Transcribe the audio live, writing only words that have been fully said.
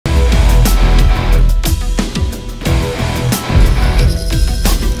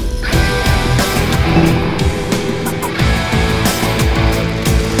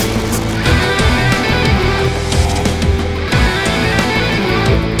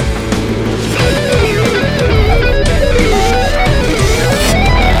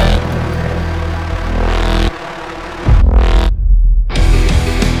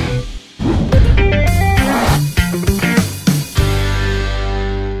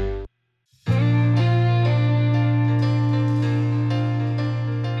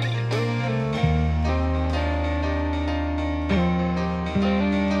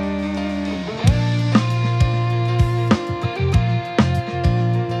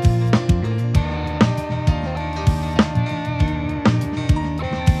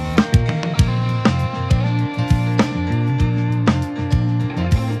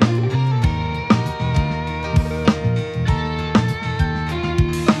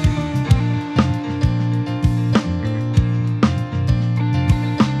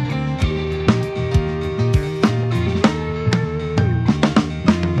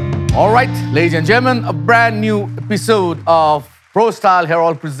All right, ladies and gentlemen, a brand new episode of Pro Style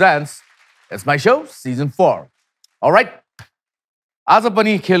Herald presents It's My Show, Season 4. All right, आज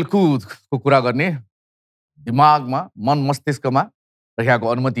पनि खेलकुदको कुरा गर्ने दिमागमा मन मस्तिष्कमा रहेको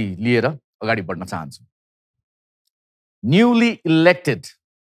अनुमति लिएर अगाडि बढ्न चाहन्छु. Newly elected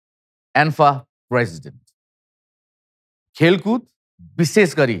ANFA president. खेलकुद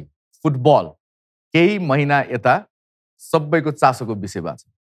विशेष गरी फुटबल केही महिना यता सबैको चासोको विषय भएको छ.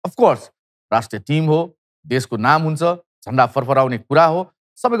 Of course, राष्ट्रिय टिम हो, देशको नाम हुन्छ, झण्डा फरफराउने कुरा हो,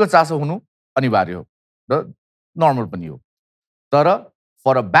 सबैको चासो हुनु अनिवार्य हो र नर्मल पनि हो. तर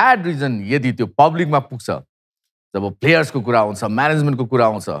फर अ ब्याड रिजन यदि त्यो पब्लिकमा पुग्छ, जब प्लेयर्सको कुरा आउँछ, म्यानेजमेन्टको कुरा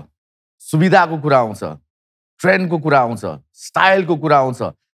आउँछ, सुविधाको कुरा आउँछ, ट्रेन्डको कुरा आउँछ, स्टाइलको कुरा आउँछ,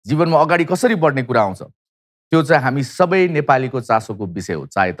 जीवनमा अगाडि कसरी बढ्ने कुरा आउँछ, त्यो चाहिँ हामी सबै नेपालीको चासोको विषय हो.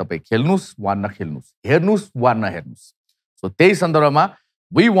 चाहे तपाईँ खेल्नुस् वा नखेल्नुस्, हेर्नुस् वा नहेर्नुस्. सो त्यही सन्दर्भमा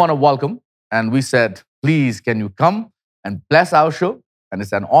we want to welcome and we said, please can you come and bless our show, and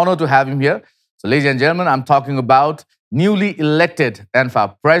it's an honor to have him here. So ladies and gentlemen, I'm talking about newly elected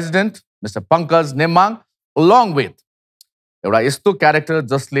ANFA president, Mr. Pankaj Nembang, along with एउटा यस्तो character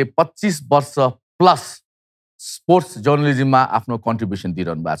जसले 25 वर्ष plus sports जर्नलिजममा आफ्नो contribution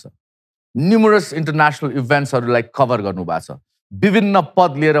दिइरहनु भएको छ. Numerous international इभेन्ट्सहरूलाई cover गर्नु भएको छ. विभिन्न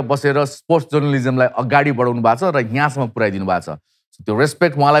पद लिएर बसेर स्पोर्ट्स जर्नलिजमलाई अगाडि बढाउनु भएको छ र यहाँसम्म पुर्याइदिनु भएको छ. So to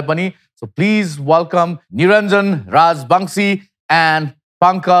respect उहाँलाई पनि. So please welcome Niranjan Rajbanshi and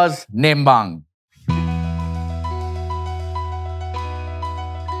Pankaj Nembang.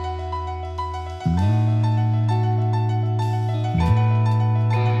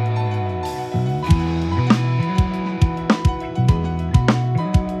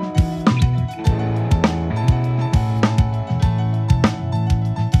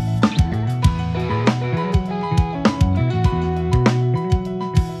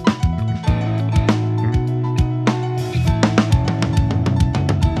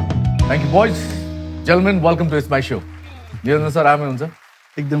 Thank you, boys. Gentlemen, welcome to It's My Show. Niranjan sir, आरामै हुनुहुन्छ?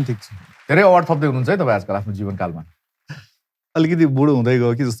 एकदम ठिक छ. धेरै अवार्ड थप्दै हुनुहुन्छ है तपाईँ आजकल आफ्नो जीवनकालमा? अलिकति बुढो हुँदै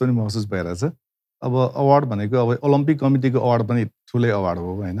गयो कि जस्तो नि महसुस भइरहेछ. अब अवार्ड भनेको अब ओलम्पिक कमिटीको अवार्ड पनि ठुलै अवार्ड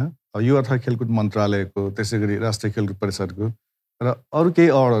हो हैन. अब युवा तथा खेलकुद मन्त्रालयको, त्यसै गरी राष्ट्रिय खेलकुद परिषदको र अरू केही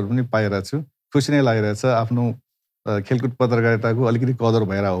अवार्डहरू पनि पाइरहेको छु. खुसी नै लागिरहेछ. आफ्नो खेलकुद पत्रकारिताको अलिकति कदर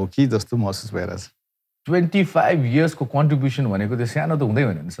भइरहेको हो कि जस्तो महसुस भइरहेछ. 25 इयर्सको कन्ट्रिब्युसन भनेको त्यो सानो त हुँदै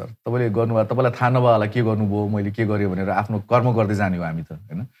होइन नि सर. तपाईँले गर्नुभयो, तपाईँलाई थाहा नभयो होला के गर्नुभयो, मैले के गरेँ भनेर आफ्नो कर्म गर्दै जाने हो हामी त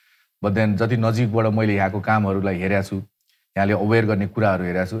होइन. बट देन जति नजिकबाट मैले यहाँको कामहरूलाई हेरेको छु, यहाँले अवेर गर्ने कुराहरू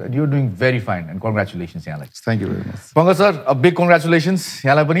हेरेको छु, and you are doing very fine and congratulations यहाँलाई. Thank you very much. Pankaj sir, a big congratulations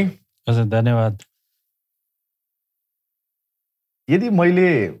यहाँलाई पनि. हजुर, धन्यवाद. यदि मैले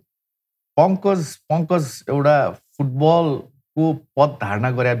पङ्कज एउटा फुटबलको पद धारणा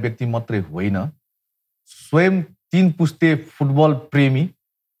गरे व्यक्ति मात्रै होइन, स्वयं 3 पुस्ते फुटबल प्रेमी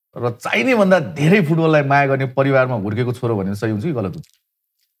र चाहिने भन्दा धेरै फुटबललाई माया गर्ने परिवारमा हुर्केको छोरो भने सही हुन्छ कि गलत हुन्छ?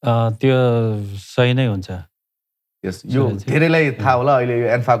 त्यो सही नै हुन्छ. यस, यो धेरैलाई थाहा होला अहिले यो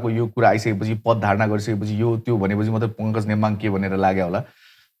एन्फाको यो कुरा आइसकेपछि, पद धारणा गरिसकेपछि यो त्यो भनेपछि मात्रै पङ्कज नेम्बाङ के भनेर लाग्यो होला.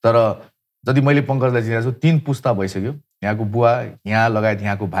 तर जति मैले पङ्कजलाई चिनेको छु, 3 पुस्ता भइसक्यो. यहाँको बुवा, यहाँ लगायत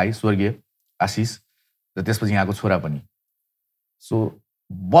यहाँको भाइ स्वर्गीय आशिष र त्यसपछि यहाँको छोरा पनि. सो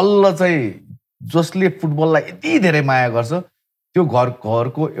बल्ल चाहिँ जसले फुटबललाई यति धेरै माया गर्छ, त्यो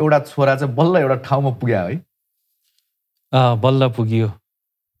घरको एउटा छोरा चाहिँ बल्ल एउटा ठाउँमा पुग्यो है? बल्ल पुग्यो,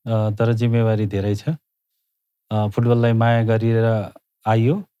 तर जिम्मेवारी धेरै छ. फुटबललाई माया गरेर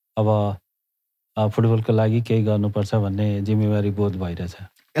आइयो, अब फुटबलको लागि केही गर्नुपर्छ भन्ने जिम्मेवारी बोध भइरहेछ.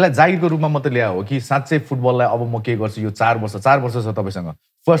 यसलाई जागिरको रूपमा मात्रै ल्याए हो कि साँच्चै फुटबललाई अब म के गर्छु, यो 4 वर्ष छ तपाईँसँग,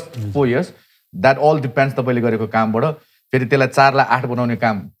 first 4 years, that all depends तपाईँले गरेको कामबाट. फेरि त्यसलाई 4 लाई 8 बनाउने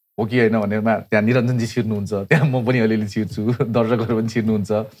काम हो कि होइन भनेरमा त्यहाँ निरञ्जनजी छिर्नुहुन्छ, त्यहाँ म पनि अलिअलि छिर्छु, दर्शकहरू पनि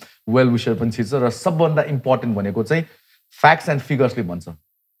छिर्नुहुन्छ, वेल विशर पनि छिर्छ. र सबभन्दा इम्पोर्टेन्ट भनेको चाहिँ फ्याक्ट्स एन्ड फिगर्सले भन्छ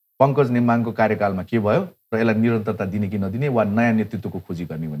पङ्कज नेम्बाङको कार्यकालमा के भयो र यसलाई निरन्तरता दिने कि नदिने वा नयाँ नेतृत्वको खोजी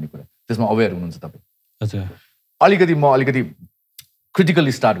गर्ने भन्ने कुरा, त्यसमा अवेर हुनुहुन्छ तपाईँ? हजुर. अलिकति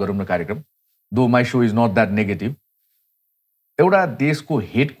क्रिटिकली स्टार्ट गरौँ न कार्यक्रम. दो my so is not that negative. एउटा देशको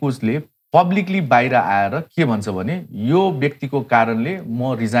हेड कोचले पब्लिकली बाहिर आएर के भन्छ भने यो व्यक्तिको कारणले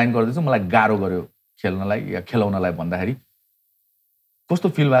म रिजाइन गर्दैछु, मलाई गाह्रो गर्यो खेल्नलाई या खेलाउनलाई भन्दाखेरि कस्तो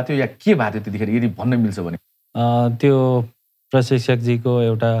फिल भएको थियो या के भएको थियो त्यतिखेर, यदि भन्न मिल्छ भने? त्यो प्रशिक्षकजीको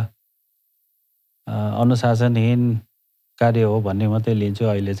एउटा अनुशासनहीन कार्य हो भन्ने मात्रै लिन्छु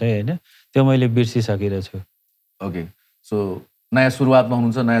अहिले चाहिँ होइन. त्यो मैले बिर्सिसकेको छु. ओके, सो नयाँ सुरुवातमा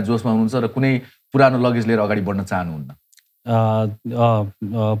हुनुहुन्छ, नयाँ जोसमा हुनुहुन्छ र कुनै पुरानो लगेज लिएर अगाडि बढ्न चाहनुहुन्न?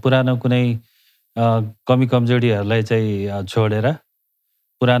 पुरानो कुनै कमी कमजोरीहरूलाई चाहिँ छोडेर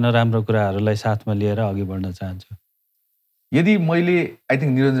पुरानो राम्रो कुराहरूलाई साथमा लिएर अघि बढ्न चाहन्छु। यदि मैले आई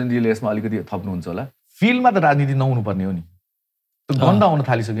थिङ्क निरञ्जनजीले यसमा अलिकति थप्नुहुन्छ होला, फिल्डमा त राजनीति नहुनु पर्ने हो नि, त्यो गन्ध आउन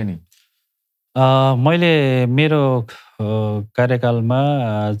थालिसक्यो नि। मैले मेरो कार्यकालमा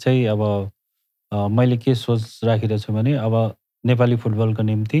चाहिँ अब मैले के सोच राखेको छु भने अब नेपाली फुटबलको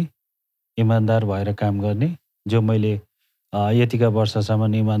निम्ति इमान्दार भएर काम गर्ने, जो मैले यतिका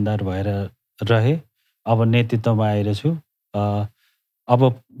वर्षसम्म इमान्दार भएर रहे, अब नेतृत्वमा आएर छु। अब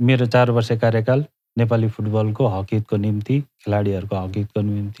मेरो 4 वर्ष कार्यकाल नेपाली फुटबलको हकितको निम्ति, खेलाडीहरूको हकितको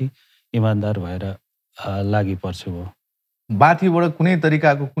निम्ति इमान्दार भएर लागि पर्छु हो। माथिबाट कुनै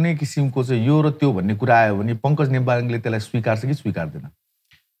तरिकाको कुनै किसिमको चाहिँ यो र त्यो भन्ने कुरा आयो भने पङ्कज नेम्बाङले त्यसलाई स्वीकार्छ कि स्वीकार्दैन?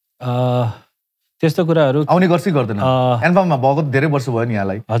 त्यस्तो कुराहरू आउने गर्छ कि गर्दैन? एन्फामा भएको धेरै वर्ष भयो नि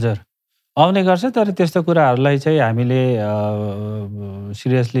यहाँलाई। हजुर, आउने गर्छ, तर त्यस्तो कुराहरूलाई चाहिँ हामीले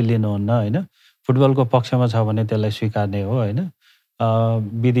सिरियसली लिनुहुन्न होइन। फुटबलको पक्षमा छ भने त्यसलाई स्वीकार्ने हो होइन,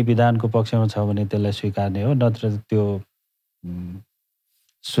 विधि विधानको पक्षमा छ भने त्यसलाई स्वीकार्ने हो, नत्र त्यो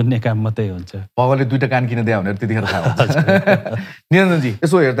सुन्ने काम मात्रै हुन्छ। भगवानले 2टा कान किन दियो भनेर त्यतिखेर थाहा हुन्छ। निरञ्जनजी,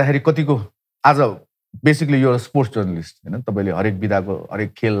 यसो हेर्दाखेरि कतिको आज बेसिकली यो स्पोर्ट्स जर्नलिस्ट होइन, तपाईँले हरेक विधाको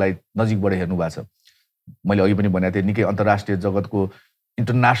हरेक खेललाई नजिकबाट हेर्नु भएको छ। मैले अघि पनि भनेको थिएँ, निकै अन्तर्राष्ट्रिय जगतको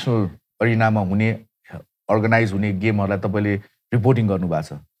इन्टरनेसनल अरिनामा हुने अर्गनाइज हुने गेमहरूलाई तपाईँले रिपोर्टिङ गर्नुभएको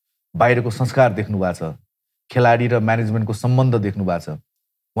छ, बाहिरको संस्कार देख्नु भएको छ, खेलाडी र म्यानेजमेन्टको सम्बन्ध देख्नु भएको छ,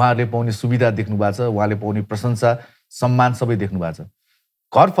 उहाँहरूले पाउने सुविधा देख्नु भएको छ, उहाँले पाउने प्रशंसा सम्मान सबै देख्नु भएको छ।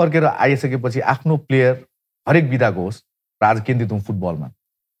 घर फर्केर आइसकेपछि आफ्नो प्लेयर हरेक विधाको होस् र आज केन्द्रित हौँ फुटबलमा,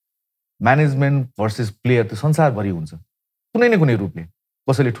 म्यानेजमेन्ट भर्सेस प्लेयर त्यो संसारभरि हुन्छ कुनै न कुनै रूपले,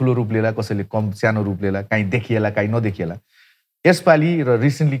 कसैले ठुलो रूप लिएला, कसैले कम सानो रूप लिएला, काहीँ देखिएला काहीँ नदेखिएला। यसपालि र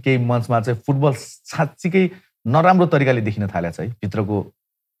रिसेन्टली केही मन्थ्समा चाहिँ फुटबल साँच्चीकै नराम्रो तरिकाले देखिन थालेको छ है, भित्रको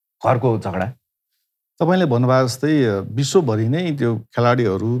घरको झगडा। तपाईँले भन्नुभयो जस्तै विश्वभरि नै त्यो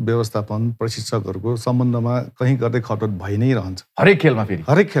खेलाडीहरू, व्यवस्थापन, प्रशिक्षकहरूको सम्बन्धमा कहीँ गर्दै खटपट भइ नै रहन्छ हरेक खेलमा। फेरि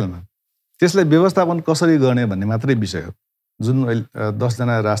हरेक खेलमा त्यसलाई व्यवस्थापन कसरी गर्ने भन्ने मात्रै विषय हो। जुन 10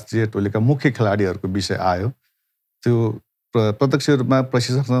 जना राष्ट्रिय टोलीका मुख्य खेलाडीहरूको विषय आयो, त्यो प्रत्यक्ष रूपमा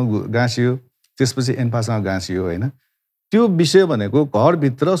प्रशिक्षकसँग गाँसियो, त्यसपछि एन्फासँग गाँसियो होइन। त्यो विषय भनेको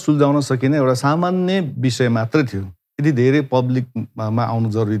घरभित्र सुल्झाउन सकिने एउटा सामान्य विषय मात्रै थियो। यदि धेरै पब्लिकमा आउनु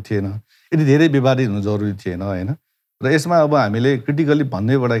जरुरी थिएन, यदि धेरै विवादित हुनु जरुरी थिएन होइन। र यसमा अब हामीले क्रिटिकली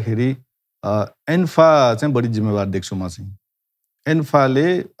भन्दै गर्दाखेरि एन्फा चाहिँ बढी जिम्मेवार देख्छु म चाहिँ। एन्फाले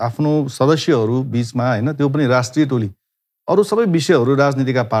आफ्नो सदस्यहरू बिचमा होइन, त्यो पनि राष्ट्रिय टोली, अरू सबै विषयहरू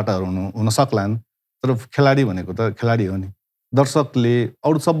राजनीतिका पाटाहरू हुन सक्लान्, तर खेलाडी भनेको त खेलाडी हो नि। दर्शकले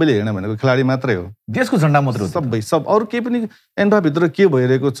अरू सबैले हेर्ने भनेको खेलाडी मात्रै हो, देशको झन्डा मात्रै हो। सब अरू केही पनि एन्फाभित्र के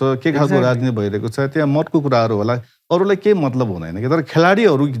भइरहेको छ, के खालको राजनीति भइरहेको छ, त्यहाँ मतको कुराहरू होला, अरूलाई केही मतलब हुँदैन कि। तर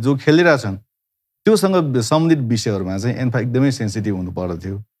खेलाडीहरू जो खेलिरहेछन् त्योसँग सम्बन्धित विषयहरूमा चाहिँ एन्फा एकदमै सेन्सिटिभ हुनु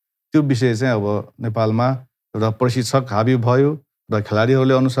पर्दथ्यो। त्यो विषय चाहिँ अब नेपालमा एउटा प्रशिक्षक हाबी भयो र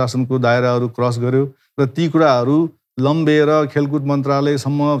खेलाडीहरूले अनुशासनको दायराहरू क्रस गर्यो र ती कुराहरू लम्बिएर खेलकुद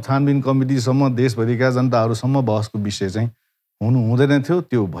मन्त्रालयसम्म, छानबिन कमिटीसम्म, देशभरिका जनताहरूसम्म बहसको विषय चाहिँ हुनु हुँदैन थियो,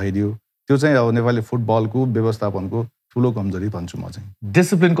 त्यो भइदियो। त्यो चाहिँ अब नेपाली फुटबलको व्यवस्थापनको ठुलो कमजोरी भन्छु म चाहिँ।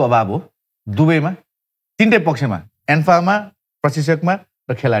 डिसिप्लिनको अभाव हो दुवैमा, तीनटै पक्षमा, एन्फामा, प्रशिक्षकमा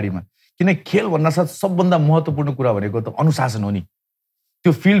र खेलाडीमा। किन खेल भन्नासाथ सबभन्दा महत्त्वपूर्ण कुरा भनेको त अनुशासन हो नि।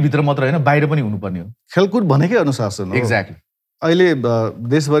 त्यो फिल्डभित्र मात्र होइन, बाहिर पनि हुनुपर्ने हो। खेलकुद भनेकै अनुशासन हो। एक्ज्याक्टली। अहिले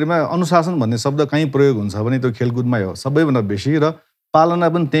देशभरिमा अनुशासन भन्ने शब्द कहीँ प्रयोग हुन्छ भने त्यो खेलकुदमै हो सबैभन्दा बेसी, र पालना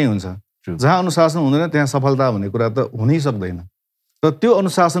पनि त्यही हुन्छ। जहाँ अनुशासन हुँदैन त्यहाँ सफलता भन्ने कुरा त हुनै सक्दैन। र त्यो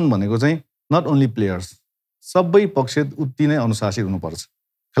अनुशासन भनेको चाहिँ नट ओन्ली प्लेयर्स, सबै पक्ष उति नै अनुशासित हुनुपर्छ।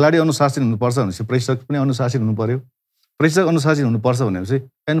 खेलाडी अनुशासित हुनुपर्छ भनेपछि प्रशिक्षक पनि अनुशासित हुनु पर्यो, प्रशिक्षक अनुशासित हुनुपर्छ भनेपछि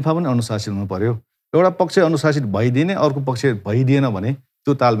एन्फा पनि अनुशासित हुनु पर्यो। एउटा पक्ष अनुशासित भइदिने, अर्को पक्ष भइदिएन भने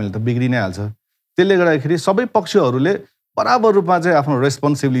त्यो तालमेल त बिग्रि नै हाल्छ। त्यसले गर्दाखेरि सबै पक्षहरूले बराबर रूपमा चाहिँ आफ्नो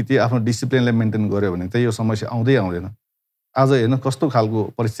रेस्पोन्सिबिलिटी, आफ्नो डिसिप्लिनलाई मेन्टेन गर्यो भने त यो समस्या आउँदै आउँदैन। आज हेर्न कस्तो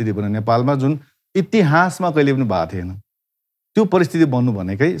खालको परिस्थिति बन्यो नेपालमा, जुन इतिहासमा कहिले पनि भएको थिएन। त्यो परिस्थिति बन्नु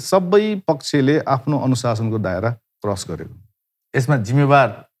भनेकै सबै पक्षले आफ्नो अनुशासनको दायरा क्रस गरेको। यसमा जिम्मेवार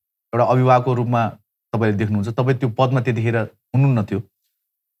एउटा अभिभावकको रूपमा तपाईँले देख्नुहुन्छ। तपाईँ त्यो पदमा त्यतिखेर हुनुहुन्न थियो,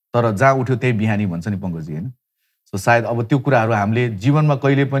 तर जहाँ उठ्यो त्यही बिहानी भन्छ नि पङ्कजजी होइन। सो सायद अब त्यो कुराहरू हामीले जीवनमा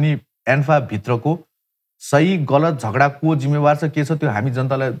कहिले पनि एन्फा भित्रको सही गलत झगडा को जिम्मेवार छ, के छ, त्यो हामी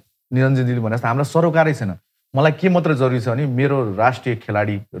जनतालाई निरञ्जनजीले भने जस्तो हामीलाई सरोकारै छैन। मलाई के मात्र जरुरी छ भने मेरो राष्ट्रिय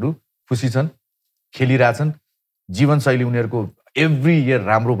खेलाडीहरू खुसी छन्, खेलिरहेछन्, जीवनशैली उनीहरूको एभ्री इयर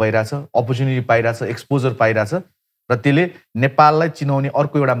राम्रो भइरहेछ, अपर्च्युनिटी पाइरहेछ, एक्सपोजर पाइरहेछ, र त्यसले नेपाललाई चिनाउने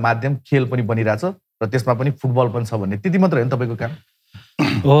अर्को एउटा माध्यम खेल पनि बनिरहेछ, र त्यसमा पनि फुटबल पनि छ भन्ने। त्यति मात्र होइन तपाईँको काम?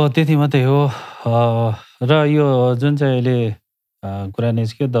 हो, त्यति मात्रै हो। र यो जुन चाहिँ अहिले कुरा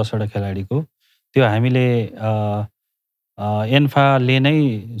निस्क्यो 10वटा खेलाडीको। त्यो हामीले एन्फाले नै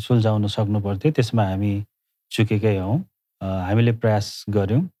सुल्झाउन सक्नु पर्थ्यो, त्यसमा हामी चुकेकै हौँ। हामीले प्रयास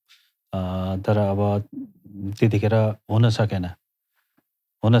गऱ्यौँ, तर अब त्यतिखेर हुन सकेन।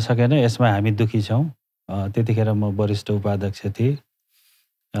 यसमा हामी दुःखी छौँ। त्यतिखेर म वरिष्ठ उपाध्यक्ष थिएँ।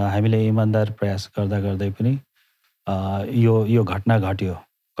 हामीले इमान्दार प्रयास गर्दै पनि यो घटना घट्यो।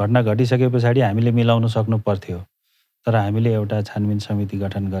 घटना घटिसके पछाडि हामीले मिलाउन सक्नु पर्थ्यो, तर हामीले एउटा छानबिन समिति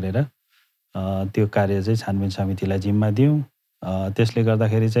गठन गरेर त्यो कार्य चाहिँ छानबिन समितिलाई जिम्मा दियौँ। त्यसले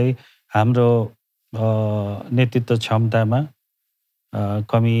गर्दाखेरि चाहिँ हाम्रो नेतृत्व क्षमतामा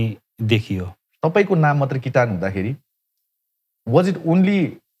कमी देखियो। तपाईँको नाम मात्र किटान हुँदाखेरि was it only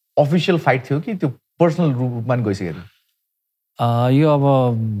official fight थियो कि त्यो पर्सनल रूपमा गइसक्यो? यो अब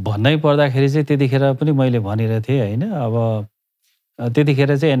भन्नै पर्दाखेरि चाहिँ त्यतिखेर पनि मैले भनिरहेको थिएँ होइन। अब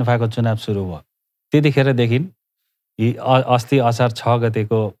त्यतिखेर चाहिँ एन्फाको चुनाव सुरु भयो। त्यतिखेरदेखि अस्ति असार 6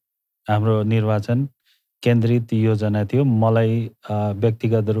 गतेको हाम्रो निर्वाचन केन्द्रित योजना थियो। मलाई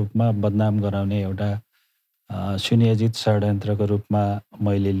व्यक्तिगत रूपमा बदनाम गराउने एउटा सुनियोजित षड्यन्त्रको रूपमा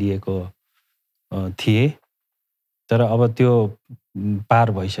मैले लिएको थिएँ, तर अब त्यो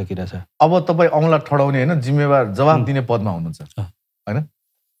पार भइसकिरहेछ। अब तपाईँ औँला ठडाउने होइन, जिम्मेवार जवाब दिने पदमा हुनुहुन्छ होइन।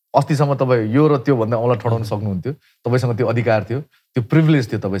 अस्तिसम्म तपाईँ यो र त्यो भन्दा औँला ठडाउन सक्नुहुन्थ्यो, तपाईँसँग त्यो अधिकार थियो, त्यो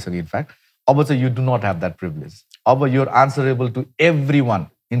प्रिभिलेज थियो तपाईँसँग इनफ्याक्ट। अब चाहिँ you do not have that privilege. अब you're answerable to every one,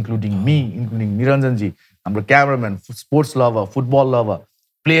 including me, including निरञ्जनजी, हाम्रो cameraman, sports lover, football lover,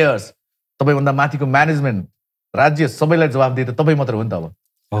 players, तपाईँभन्दा माथिको म्यानेजमेन्ट, राज्य, सबैलाई जवाब दिए त तपाईँ मात्र हो नि त। अब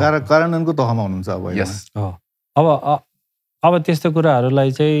कार्यान्वयनको तहमा हुनुहुन्छ अब। यस, अब त्यस्तो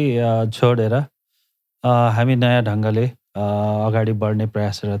कुराहरूलाई चाहिँ छोडेर हामी नयाँ ढङ्गले अगाडि बढ्ने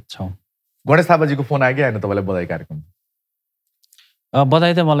प्रयासरत छौँ। गणेश थापाजीको फोन आयो कि आएन तपाईँलाई बधाई कार्यक्रम?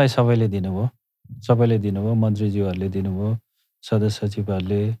 बधाई त मलाई सबैले दिनुभयो। मन्त्रीज्यूहरूले दिनुभयो, सदस्य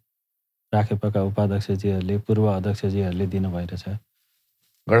सचिवहरूले, राखेपाका उपाध्यक्षजीहरूले, पूर्व अध्यक्षजीहरूले दिनुभइरहेछ।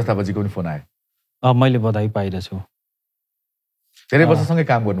 गणेश थापाजीको पनि फोन आयो? मैले बधाई पाइरहेछु। धेरै वर्षसँगै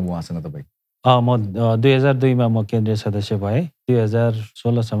काम गर्नुभयो उहाँसँग तपाईँ? म 2002मा म केन्द्रीय सदस्य भएँ।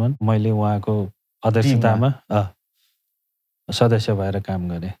 2016सम्म मैले उहाँको अध्यक्षतामा सदस्य भएर काम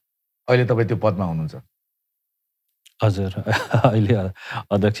गरेँ। अहिले तपाईँ त्यो पदमा हुनुहुन्छ? हजुर, अहिले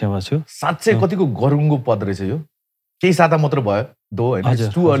अध्यक्षमा छु। साँच्चै कतिको गरुङ्गो पद रहेछ यो। केही साता मात्र भयो दो होइन,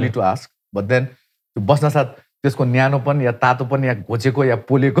 it's to early to ask, but then त्यो बस्नसाथ त्यसको न्यानोपन या तातोपन या घोचेको या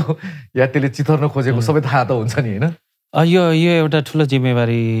पोलेको या त्यसले चिथर्न खोजेको सबै थाहा त हुन्छ नि होइन। यो एउटा ठुलो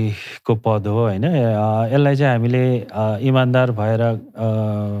जिम्मेवारीको पद हो होइन। यसलाई चाहिँ हामीले इमान्दार भएर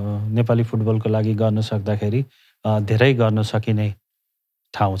नेपाली फुटबलको लागि गर्न सक्दाखेरि धेरै गर्न सकिने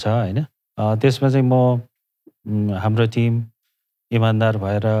ठाउँ छ होइन। त्यसमा चाहिँ हाम्रो टिम इमान्दार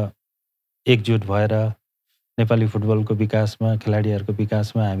भएर एकजुट भएर नेपाली फुटबलको विकासमा, खेलाडीहरूको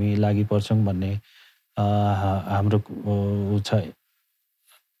विकासमा हामी लागि पर्छौँ भन्ने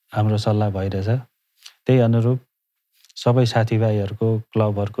हाम्रो सल्लाह भइरहेछ। त्यही अनुरूप सबै साथीभाइहरूको,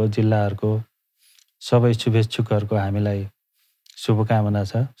 क्लबहरूको, जिल्लाहरूको, सबै शुभेच्छुकहरूको हामीलाई शुभकामना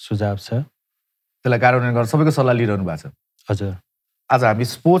छ, सुझाव छ। त्यसलाई कार्यान्वयन गर्न सबैको सल्लाह लिइरहनु भएको छ। हजुर, आज हामी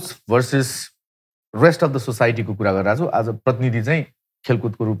sports versus rest of the सोसाइटीको कुरा गरिरहेको छौँ। आज प्रतिनिधि चाहिँ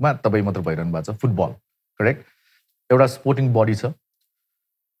खेलकुदको रूपमा तपाईँ मात्र भइरहनु भएको छ। फुटबल करेक्ट एउटा स्पोर्टिङ बडी छ,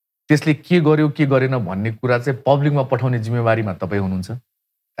 त्यसले के गर्यो के गरेन भन्ने कुरा चाहिँ पब्लिकमा पठाउने जिम्मेवारीमा तपाईँ हुनुहुन्छ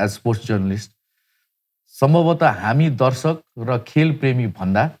एज स्पोर्ट्स जर्नलिस्ट। सम्भवतः हामी दर्शक र खेल प्रेमी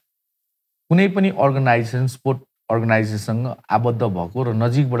भन्दा कुनै पनि अर्गनाइजेसन, स्पोर्ट अर्गनाइजेसनसँग आबद्ध भएको र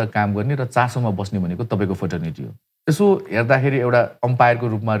नजिकबाट काम गर्ने र चासोमा बस्ने भनेको तपाईँको फ्रेटर्निटी हो। यसो हेर्दाखेरि एउटा अम्पायरको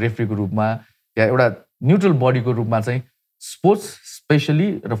रूपमा, रेफ्रीको रूपमा या एउटा न्युट्रल बडीको रूपमा चाहिँ स्पोर्ट्स स्पेसली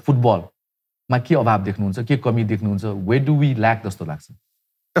र फुटबलमा के अभाव देख्नुहुन्छ, के कमी देख्नुहुन्छ? वे डु वी ल्याक जस्तो लाग्छ?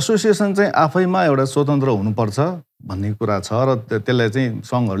 एसोसिएसन चाहिँ आफैमा एउटा स्वतन्त्र हुनुपर्छ भन्ने कुरा छ र त्यसलाई चाहिँ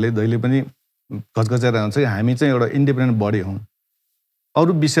सङ्घहरूले जहिले पनि घचघचाइरहन्छ कि हामी चाहिँ एउटा इन्डिपेन्डेन्ट बडी हौँ।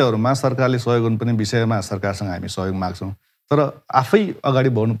 अरू विषयहरूमा सरकारले सहयोग गर्नुपर्ने विषयमा सरकारसँग हामी सहयोग माग्छौँ, तर आफै अगाडि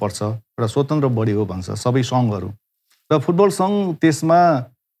बढ्नुपर्छ, एउटा स्वतन्त्र बडी हो भन्छ सबै सङ्घहरू। र फुटबल सङ्घ त्यसमा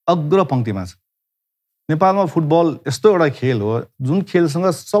अग्रपङ्क्तिमा छ। नेपालमा फुटबल यस्तो एउटा खेल हो जुन खेलसँग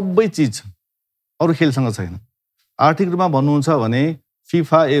सबै चिज छ, अरू खेलसँग छैन। आर्थिक रूपमा भन्नुहुन्छ भने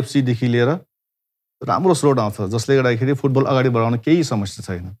फिफा, एफसीदेखि लिएर राम्रो स्रोत आउँछ जसले गर्दाखेरि फुटबल अगाडि बढाउन केही समस्या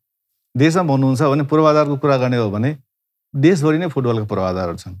छैन। देशमा भन्नुहुन्छ भने पूर्वाधारको कुरा गर्ने हो भने देशभरि नै फुटबलका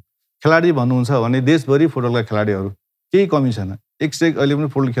पूर्वाधारहरू छन्। खेलाडी भन्नुहुन्छ भने देशभरि फुटबलका खेलाडीहरू, केही कमी छैन। एक से एक अहिले पनि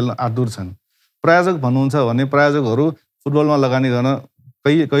फुटबल खेल्न आतुर छन्। प्रायोजक भन्नुहुन्छ भने प्रायोजकहरू फुटबलमा लगानी गर्न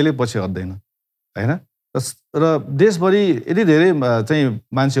कहिले पछि हट्दैन होइन। र देशभरि यति धेरै चाहिँ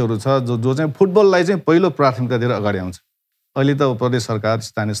मान्छेहरू छ जो चाहिँ फुटबललाई चाहिँ पहिलो प्राथमिकता दिएर अगाडि आउँछ। अहिले त प्रदेश सरकार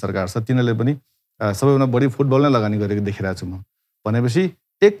स्थानीय सरकार छ तिनीहरूले पनि सबैभन्दा बढी फुटबल नै लगानी गरेको देखिरहेको छु म भनेपछि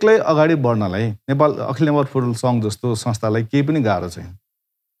एक्लै अगाडि बढ्नलाई नेपाल अखिल नेपाल फुटबल सङ्घ जस्तो संस्थालाई केही पनि गाह्रो छैन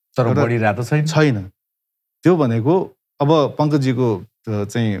तर बढिरहेको छैन त्यो भनेको अब पङ्कजीको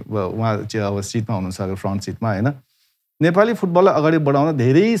चाहिँ उहाँ चाहिँ अब सिटमा हुनुहुन्छ फ्रन्ट सिटमा होइन नेपाली फुटबललाई अगाडि बढाउन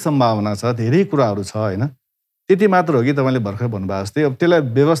धेरै सम्भावना छ धेरै कुराहरू छ होइन त्यति मात्र हो कि तपाईँले भर्खर भन्नुभएको जस्तै अब त्यसलाई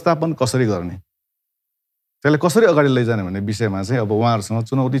व्यवस्थापन कसरी गर्ने त्यसलाई कसरी अगाडि लैजाने भन्ने विषयमा चाहिँ अब उहाँहरूसँग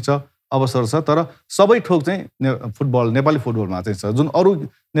चुनौती छ अवसर छ तर सबै थोक चाहिँ फुटबल नेपाली फुटबलमा चाहिँ छ जुन अरू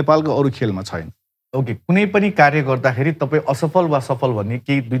नेपालको अरू खेलमा छैन ओके कुनै पनि कार्य गर्दाखेरि तपाईँ असफल वा सफल भन्ने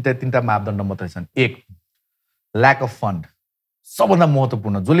केही 2-3 मापदण्ड मात्रै छन् एक ल्याक अफ फन्ड सबभन्दा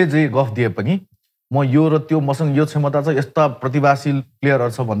महत्त्वपूर्ण जसले जे गफ दिए पनि म यो र त्यो मसँग यो क्षमता छ यस्ता प्रतिभाशील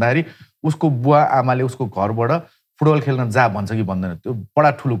प्लेयरहरू छ भन्दाखेरि उसको बुवा आमाले उसको घरबाट फुटबल खेल्न जा भन्छ कि भन्दैन त्यो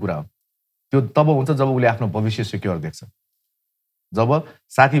बडा ठुलो कुरा हो त्यो तब हुन्छ जब उसले आफ्नो भविष्य सिक्योर देख्छ जब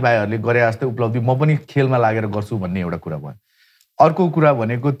साथीभाइहरूले गरे जस्तै उपलब्धि म पनि खेलमा लागेर गर्छु भन्ने एउटा कुरा भयो अर्को कुरा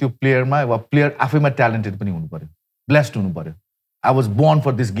भनेको त्यो प्लेयरमा वा प्लेयर आफैमा ट्यालेन्टेड पनि हुनु पर्यो ब्लेस्ड हुनु पर्यो I was born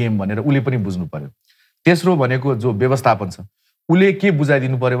for this game भनेर उसले पनि बुझ्नु पर्यो तेस्रो भनेको जो व्यवस्थापन छ उसले के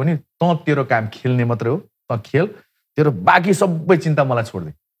बुझाइदिनु पर्यो भने त तेरो काम खेल्ने मात्रै हो त खेल तेरो बाँकी सबै चिन्ता मलाई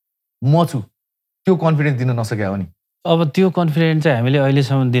छोड्दे म छु त्यो कन्फिडेन्स दिन नसके हो नि अब त्यो कन्फिडेन्स चाहिँ हामीले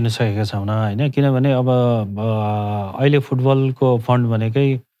अहिलेसम्म दिन सकेका छैनौँ होइन किनभने अब अहिले फुटबलको फन्ड भनेकै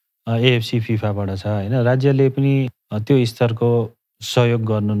एएफसी फिफाबाट छ होइन राज्यले पनि त्यो स्तरको सहयोग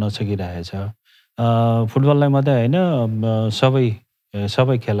गर्नु नसकिरहेछ फुटबललाई मात्रै होइन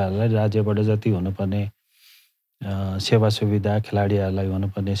सबै खेलाहरूलाई राज्यबाट जति हुनुपर्ने सेवा सुविधा खेलाडीहरूलाई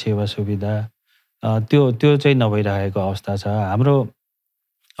हुनुपर्ने सेवा सुविधा त्यो चाहिँ नभइरहेको अवस्था छ हाम्रो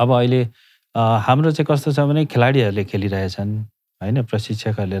अब अहिले हाम्रो चाहिँ कस्तो छ भने खेलाडीहरूले खेलिरहेछन् होइन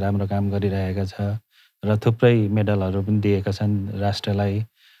प्रशिक्षकहरूले राम्रो काम गरिरहेका छ र थुप्रै मेडलहरू पनि दिएका छन् राष्ट्रलाई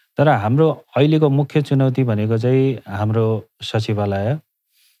तर हाम्रो अहिलेको मुख्य चुनौती भनेको चाहिँ हाम्रो सचिवालय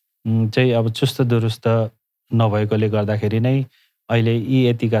चाहिँ अब चुस्त दुरुस्त नभएकोले गर्दाखेरि नै अहिले यी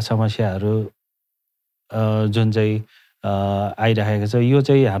यतिका समस्याहरू जुन चाहिँ आइरहेको छ यो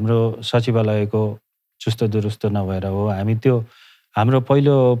चाहिँ हाम्रो सचिवालयको चुस्त दुरुस्त नभएर हो हामी त्यो हाम्रो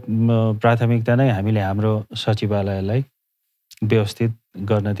पहिलो प्राथमिकता नै हामीले हाम्रो सचिवालयलाई व्यवस्थित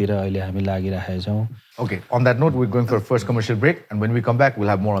गर्नतिर अहिले हामी लागिरहेका छौँ Okay, on that note, we're going for a first commercial break, and when we come back, we'll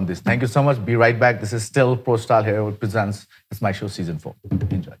have more on this. Thank you so much. Be right back. This is still Pro Style here. It presents It's My Show Season 4.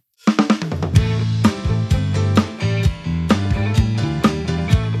 Enjoy.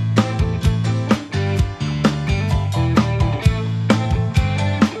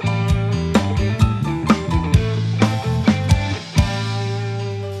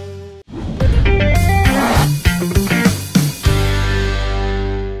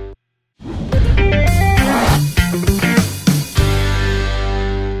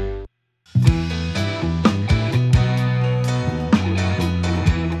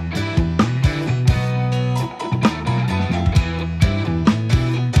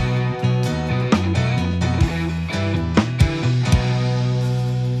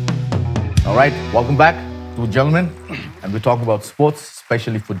 All right, welcome back, two gentlemen, and we're talking about sports,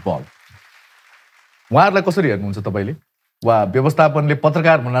 especially football. उहाँहरूलाई कसरी हेर्नुहुन्छ तपाईँले वा व्यवस्थापनले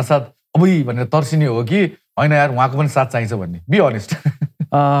पत्रकार भन्नासाथ अबै भनेर तर्सिने हो कि होइन यार उहाँको पनि साथ चाहिन्छ भन्ने बी अनेस्ट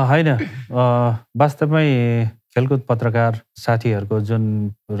होइन वास्तवमै खेलकुद पत्रकार साथीहरूको जुन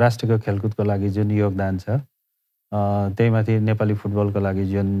राष्ट्रको खेलकुदको लागि जुन योगदान छ त्यही माथि नेपाली फुटबलको लागि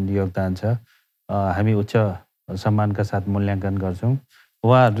जुन योगदान छ हामी उच्च सम्मानका साथ मूल्याङ्कन गर्छौँ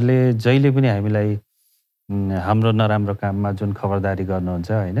उहाँहरूले जहिले पनि हामीलाई हाम्रो नराम्रो काममा जुन खबरदारी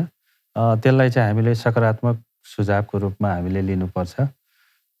गर्नुहुन्छ होइन त्यसलाई चाहिँ हामीले सकारात्मक सुझावको रूपमा हामीले लिनुपर्छ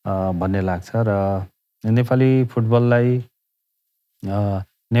भन्ने लाग्छ र नेपाली फुटबललाई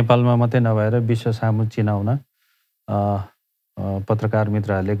नेपालमा मात्रै नभएर विश्व सामु चिनाउन पत्रकार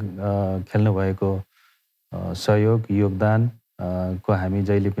मित्रहरूले खेल्नुभएको सहयोग योगदान को हामी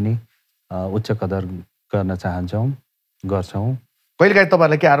जहिले पनि उच्च कदर गर्न चाहन्छौँ गर्छौँ कहिलेकाहीँ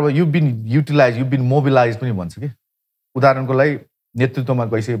तपाईँहरूलाई के अब you been utilise you been mobilise पनि भन्छ कि उदाहरणको लागि नेतृत्वमा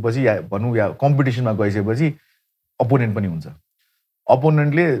गइसकेपछि या भनौँ या कम्पिटिसनमा गइसकेपछि अपोनेन्ट पनि हुन्छ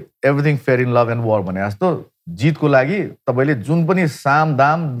अपोनेन्टले everything fair in love and वार भने जस्तो जितको लागि तपाईँले जुन पनि साम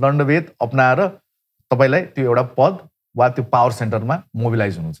दाम दण्डभेद अपनाएर तपाईँलाई त्यो एउटा पद वा त्यो पावर सेन्टरमा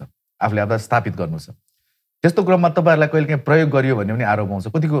मोबिलाइज हुनु छ आफूले आफूलाई स्थापित गर्नु छ त्यस्तो क्रममा तपाईँहरूलाई कहिलेकाहीँ प्रयोग गरियो भन्ने पनि आरोप आउँछ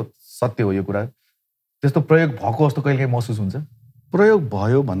कतिको सत्य हो यो कुरा त्यस्तो प्रयोग भएको जस्तो कहिलेकाहीँ महसुस हुन्छ प्रयोग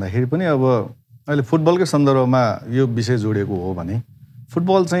भयो भन्दाखेरि पनि अब अहिले फुटबलकै सन्दर्भमा यो विषय जोडिएको हो भने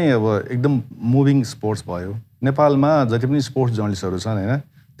फुटबल चाहिँ अब एकदम मुभिङ स्पोर्ट्स भयो नेपालमा जति पनि स्पोर्ट्स जर्नलिस्टहरू छन् होइन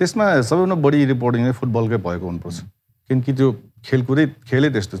त्यसमा सबैभन्दा बढी रिपोर्टिङ नै फुटबलकै भएको हुनुपर्छ किनकि त्यो खेलै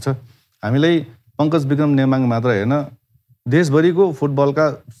त्यस्तो छ। हामीलाई पङ्कज विक्रम नेम्बाङ मात्र होइन, देशभरिको फुटबलका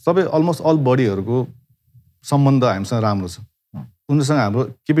सबै अलमोस्ट अल बडीहरूको सम्बन्ध हामीसँग राम्रो छ, उनीहरूसँग हाम्रो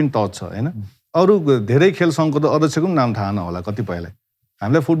किप इन टच छ होइन। अरू धेरै खेल सङ्घको त अध्यक्षको पनि नाम थाहा नहोला कतिपयलाई।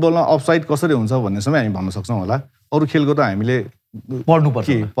 हामीलाई फुटबलमा अफसाइड कसरी हुन्छ भन्नेसम्म हामी भन्न सक्छौँ होला। अरू खेलको त हामीले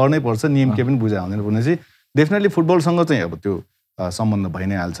पढ्नै पर्छ, नियम के पनि बुझा हुँदैन भने चाहिँ डेफिनेटली फुटबलसँग चाहिँ अब त्यो सम्बन्ध भइ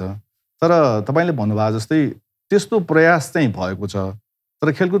नै हाल्छ। तर तपाईँले भन्नुभएको जस्तै त्यस्तो प्रयास चाहिँ भएको छ, तर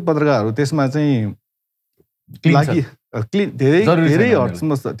खेलकुद पत्रकारहरू त्यसमा चाहिँ धेरै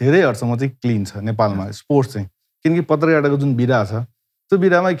हदसम्म चाहिँ क्लिन छ नेपालमा स्पोर्ट्स चाहिँ। किनकि पत्रकारिताको जुन विधा छ त्यो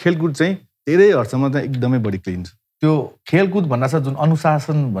विधामा खेलकुद चाहिँ धेरै हदसम्म चाहिँ एकदमै बढी क्लिन छ। त्यो खेलकुद भन्नासाथ जुन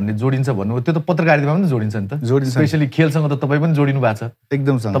अनुशासन भन्ने जोडिन्छ भन्नुभयो त्यो त पत्रकारितामा पनि जोडिन्छ नि त। जोडिन्छ, स्पेसली खेलसँग त तपाईँ पनि जोडिनु भएको छ।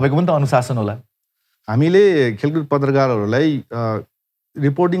 एकदम तपाईँको पनि त अनुशासन होला। हामीले खेलकुद पत्रकारहरूलाई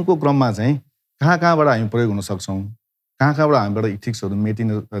रिपोर्टिङको क्रममा चाहिँ कहाँबाट हामी प्रयोग हुन सक्छौँ, कहाँबाट हामीबाट इथिक्सहरू मेटिन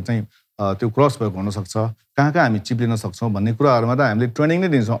चाहिँ त्यो क्रस भएको हुनसक्छ, कहाँ हामी चिप्लिन सक्छौँ भन्ने कुराहरूमा त हामीले ट्रेनिङ नै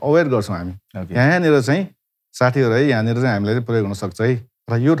दिन्छौँ, अवेर गर्छौँ हामी। यहाँनिर चाहिँ साथीहरू है, यहाँनिर चाहिँ हामीलाई चाहिँ प्रयोग हुनसक्छ है,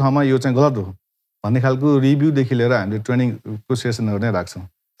 र यो ठाउँमा यो चाहिँ गलत हो भन्ने खालको रिभ्यूदेखि लिएर हामीले ट्रेनिङको सेसनहरू नै राख्छौँ,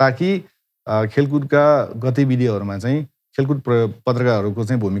 ताकि खेलकुदका गतिविधिहरूमा चाहिँ खेलकुद पत्रकारहरूको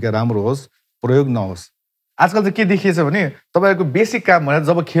चाहिँ भूमिका राम्रो होस्, प्रयोग नहोस्। आजकल चाहिँ के देखिएछ भने तपाईँहरूको बेसिक काम भनेर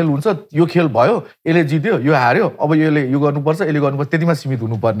जब खेल हुन्छ, यो खेल भयो, यसले जित्यो, यो हार्यो, अब यसले यो गर्नुपर्छ, यसले गर्नुपर्छ, त्यतिमा सीमित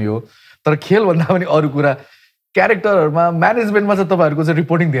हुनुपर्ने हो। तर खेलभन्दा पनि अरू कुरा क्यारेक्टरहरूमा, म्यानेजमेन्टमा चाहिँ तपाईँहरूको चाहिँ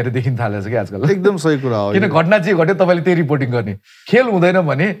रिपोर्टिङ धेरै देखिन थालेछ कि आजकल। एकदम सही कुरा हो। किन घटना जे घट्यो तपाईँले त्यही रिपोर्टिङ गर्ने, खेल हुँदैन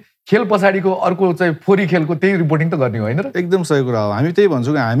भने खेल पछाडिको अर्को चाहिँ फोरी खेलको त्यही रिपोर्टिङ त गर्ने होइन र? एकदम सही कुरा हो। हामी त्यही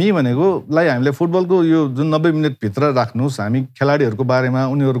भन्छौँ कि हामी भनेकोलाई हामीले फुटबलको यो जुन 90 मिनटभित्र राख्नुहोस्, हामी खेलाडीहरूको बारेमा,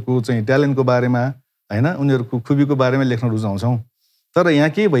 उनीहरूको चाहिँ ट्यालेन्टको बारेमा होइन, उनीहरूको खुबीको बारेमा लेख्न रुचाउँछौँ। तर यहाँ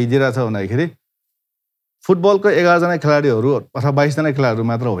के भइदिरहेछ भन्दाखेरि फुटबलको 11 जना खेलाडीहरू अथवा 22 जना खेलाडीहरू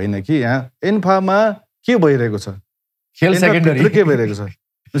मात्र होइन कि यहाँ एन्फामा के भइरहेको छ, खेल सेकेन्डरी के भइरहेको छ।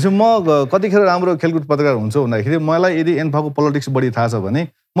 जस्तै म कतिखेर राम्रो खेलकुद पत्रकार हुन्छु भन्दाखेरि मलाई यदि एन्फाको पोलिटिक्स बढी थाहा छ भने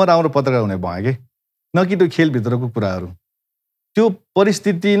म राम्रो पत्रकार हुने भएँ कि, न कि त्यो खेलभित्रको कुराहरू। त्यो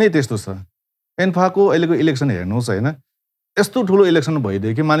परिस्थिति नै त्यस्तो छ। एन्फाको अहिलेको इलेक्सन हेर्नुहोस् होइन, यस्तो ठुलो इलेक्सन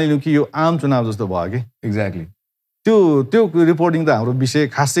भइदियो कि मानिलिउँ कि यो आम चुनाव जस्तो भयो कि। एक्ज्याक्टली त्यो रिपोर्टिङ त हाम्रो विषय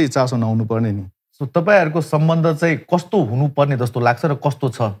खासै चासो नहुनु पर्ने नि। सो तपाईँहरूको सम्बन्ध चाहिँ कस्तो हुनुपर्ने जस्तो लाग्छ र कस्तो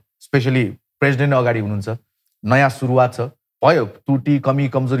छ? स्पेसली प्रेसिडेन्ट अगाडि हुनुहुन्छ, नयाँ सुरुवात छ, भयो त्रुटि कमी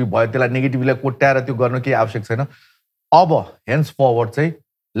कमजोरी भयो, त्यसलाई नेगेटिभलाई कोट्याएर त्यो गर्न केही आवश्यक छैन। अब हेन्स फरवर्ड चाहिँ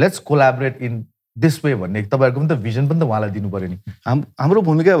let's collaborate in this way भन्ने तपाईँहरूको पनि त भिजन पनि त उहाँलाई दिनु पऱ्यो नि। हाम्रो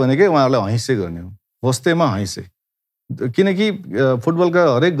भूमिका भनेकै उहाँहरूलाई हैसे गर्ने हो, होस्तेमा हैसे। किनकि फुटबलका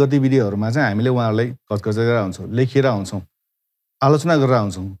हरेक गतिविधिहरूमा चाहिँ हामीले उहाँहरूलाई घचघचाएर हुन्छौँ, लेखिएर हुन्छौँ, आलोचना गरेर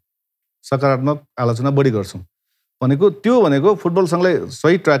हुन्छौँ, सकारात्मक आलोचना बढी गर्छौँ। त्यो भनेको फुटबल सङ्घलाई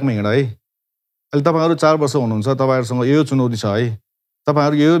सही ट्र्याकमा हिँड है। अहिले तपाईँहरू 4 वर्ष हुनुहुन्छ, तपाईँहरूसँग यो चुनौती छ है,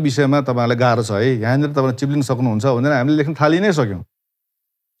 तपाईँहरू यो विषयमा तपाईँहरूलाई गाह्रो छ है, यहाँनिर तपाईँले चिप्लिन सक्नुहुन्छ भनेर हामीले लेख्न थालि नै सक्यौँ,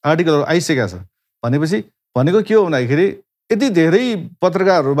 आर्टिकलहरू आइसकेका छ भनेपछि भनेको के हो भन्दाखेरि यति धेरै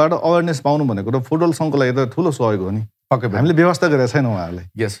पत्रकारहरूबाट अवेरनेस पाउनु भनेको त फुटबल सङ्घको लागि त ठुलो सहयोग हो नि। पक्कै हामीले व्यवस्था गरेका छैनौँ उहाँहरूले।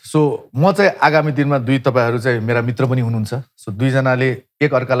 यस, सो म चाहिँ आगामी दिनमा तपाईँहरू चाहिँ मेरा मित्र पनि हुनुहुन्छ। सो दुईजनाले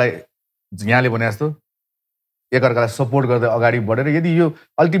एकअर्कालाई यहाँले भने जस्तो एकअर्कालाई सपोर्ट गर्दै अगाडि बढेर यदि यो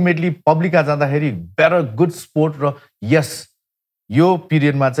अल्टिमेटली पब्लिकमा जाँदाखेरि बेटर गुड स्पोर्ट र यस यो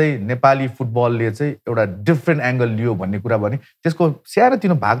पिरियडमा चाहिँ नेपाली फुटबलले चाहिँ एउटा डिफ्रेन्ट एङ्गल लियो भन्ने कुरा भने त्यसको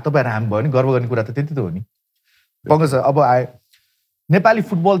सानोतिनो भाग तपाईँहरू हामी भयो नि गर्व गर्ने कुरा त त्यति त हो नि। पङ्कज अब नेपाली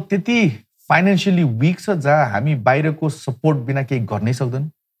फुटबल त्यति फाइनेन्सियली विक छ जहाँ हामी बाहिरको सपोर्ट बिना केही गर्नै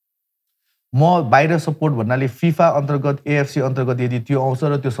सक्दैन। म बाहिर सपोर्ट भन्नाले फिफा अन्तर्गत एएफसी अन्तर्गत यदि त्यो आउँछ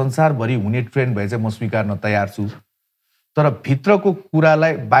र त्यो संसारभरि हुने ट्रेन्ड भए चाहिँ म स्वीकार्न तयार छु। तर भित्रको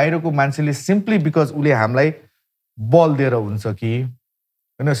कुरालाई बाहिरको मान्छेले सिम्पली बिकज उसले हामीलाई बल दिएर हुन्छ कि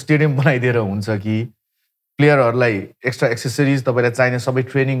होइन, स्टेडियम बनाइदिएर हुन्छ कि, प्लेयरहरूलाई एक्स्ट्रा एक्सेसरिज तपाईँलाई चाहिने सबै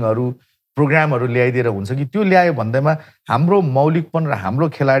ट्रेनिङहरू प्रोग्रामहरू ल्याइदिएर हुन्छ कि, त्यो ल्यायो भन्दैमा हाम्रो मौलिकपन र हाम्रो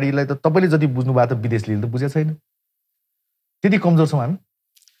खेलाडीलाई त तपाईँले जति बुझ्नु भएको त विदेशले त बुझेको छैन। त्यति कमजोर छौँ हामी।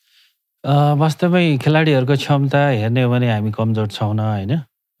 वास्तवमै खेलाडीहरूको क्षमता हेर्ने हो भने हामी कमजोर छौँ न होइन।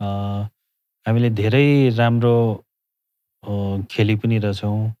 हामीले धेरै राम्रो खेली पनि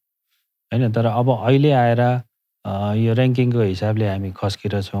रहेछौँ होइन, तर अब अहिले आएर यो ऱ्याङ्किङको हिसाबले हामी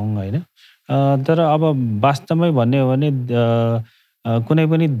खस्किरहेछौँ होइन। तर अब वास्तवमै भन्ने हो भने कुनै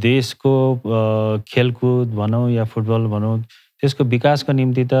पनि देशको खेलकुद भनौँ या फुटबल भनौँ त्यसको विकासको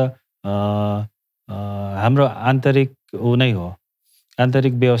निम्ति त हाम्रो आन्तरिक नै हो,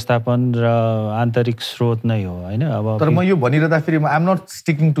 आन्तरिक व्यवस्थापन र आन्तरिक स्रोत नै हो होइन। अब तर म यो भनिरहँदा फेरि I'm not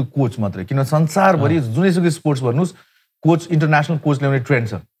sticking to coach मात्रै, किन संसारभरि जुनैसुकै स्पोर्ट्स भन्नुहोस् कोच इन्टरनेसनल कोच ल्याउने ट्रेन्ड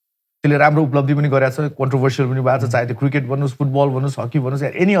छ त्यसले राम्रो उपलब्धि पनि गरेको छ कन्ट्रोभर्सियल पनि भएको छ चाहे त्यो क्रिकेट भन्नुहोस् फुटबल भन्नुहोस् हकी भन्नुहोस् या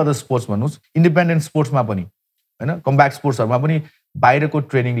एनी अदर स्पोर्ट्स भन्नुहोस् इन्डिपेन्डेन्ट स्पोर्ट्समा पनि होइन कम्ब्याक स्पोर्ट्सहरूमा पनि बाहिरको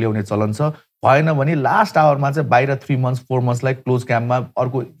ट्रेनिङ ल्याउने चलन छ भएन भने लास्ट आवरमा चाहिँ बाहिर 3 months 4 monthsलाई क्लोज क्याम्पमा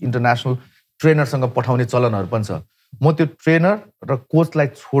अर्को इन्टरनेसनल ट्रेनरसँग पठाउने चलनहरू पनि छ म त्यो ट्रेनर र कोचलाई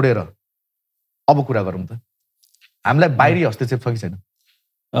छोडेर अब कुरा गरौँ त हामीलाई बाहिरी हस्तक्षेप छ कि छैन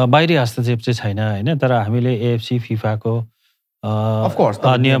बाहिरी हस्तक्षेप चाहिँ छैन होइन तर हामीले एएफसी फिफाको अफकोर्स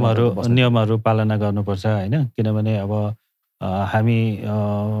नियमहरू पालना गर्नुपर्छ होइन किनभने अब हामी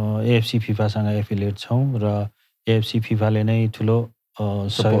एएफसी फिफासँग एफिलिएट छौँ र एएफसी फिफाले नै ठुलो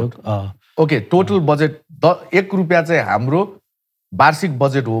सहयोग ओके टोटल बजेट 1 रुपियाँ चाहिँ हाम्रो वार्षिक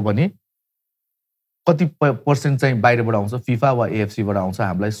बजेट हो भने कति % चाहिँ बाहिरबाट आउँछ फिफा वा एएफसीबाट आउँछ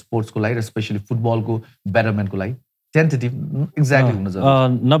हामीलाई स्पोर्ट्सको लागि र स्पेसली फुटबलको बेटरमेन्टको लागि टेन्टेटिभ एक्ज्याक्टली हुन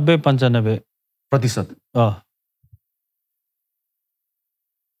जरुरी 90-95%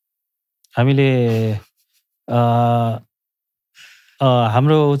 हामीले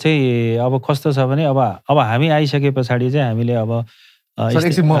हाम्रो चाहिँ अब कस्तो छ भने अब हामी आइसके पछाडि चाहिँ हामीले अब सर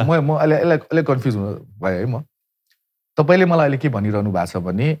एकछिन म अहिले कन्फ्युज भएँ है म तपाईँले मलाई अहिले के भनिरहनु भएको छ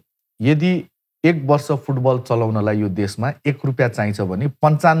भने यदि 1 वर्ष फुटबल चलाउनलाई यो देशमा 1 रुपियाँ चाहिन्छ भने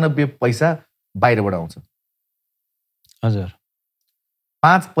 95 पैसा बाहिरबाट आउँछ हजुर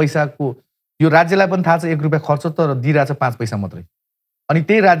 5 पैसाको यो राज्यलाई पनि थाहा छ 1 रुपियाँ खर्च तर दिइरहेछ 5 पैसा मात्रै अनि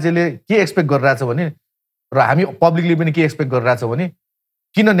त्यही राज्यले के एक्सपेक्ट गरिरहेछ भने र हामी पब्लिकले पनि के एक्सपेक्ट गरिरहेछ भने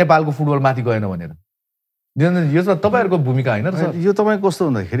किन नेपालको फुटबल माथि गएन भनेर यो त तपाईँहरूको भूमिका होइन सर यो तपाईँ कस्तो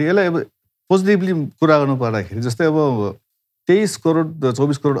हुँदाखेरि यसलाई अब पोजिटिभली कुरा गर्नु पर्दाखेरि जस्तै अब 23 करोड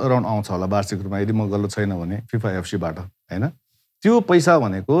 24 करोड अराउन्ड आउँछ होला वार्षिक रूपमा यदि म गलत छैन भने फिफा एफसीबाट होइन त्यो पैसा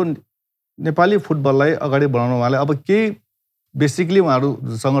भनेको नेपाली फुटबललाई अगाडि बढाउन उहाँले अब केही बेसिकली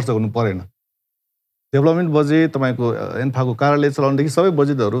उहाँहरू सङ्घर्ष गर्नु परेन डेभलपमेन्ट बजेट तपाईँको एन्फाको कार्यालय चलाउनदेखि सबै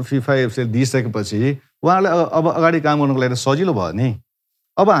बजेटहरू फिफा एफसीले दिइसकेपछि उहाँहरूलाई अब अगाडि काम गर्नुको लागि सजिलो भयो नि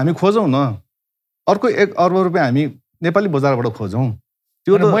अब हामी खोजौँ न अर्को 1 अर्ब रुपियाँ हामी नेपाली बजारबाट खोजौँ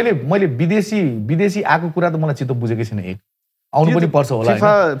त्यो त मैले विदेशी आएको कुरा त मलाई चित्त बुझेकै छैन आउनु पनि पर्छ होला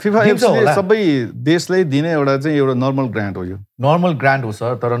फिफा एफसीले सबै देशलाई दिने एउटा नर्मल ग्रान्ट हो यो नर्मल ग्रान्ट हो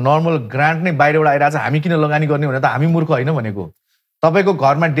सर तर नर्मल ग्रान्ट नै बाहिरबाट आइरहेछ हामी किन लगानी गर्ने भने त हामी मूर्ख होइन भनेको तपाईँको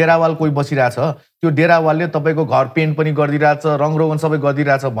घरमा डेरावाल कोही बसिरहेछ त्यो डेरावालले तपाईँको घर पेन्ट पनि गरिदिरहेछ रङरोगन सबै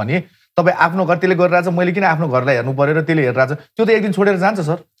गरिदिरहेछ भने तपाईँ आफ्नो घर त्यसले गरिरहेछ मैले किन आफ्नो घरलाई हेर्नु पऱ्यो र त्यसले हेरिरहेछ त्यो त एक दिन छोडेर जान्छ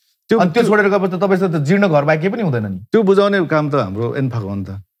सर त्यो छोडेर गएपछि त तपाईँसँग त जीर्ण घर बाहेक केही पनि हुँदैन नि त्यो बुझाउने काम त हाम्रो एन्फाको हो नि त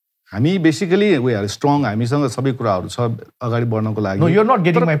हामी बेसिकली वी आर स्ट्रङ हामीसँग सबै कुराहरू छ अगाडि बढ्नको लागि no you are not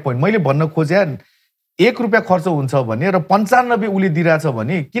getting my point मैले भन्न खोजे 1 रुपियाँ खर्च हुन्छ भने र 95 उसले दिइरहेछ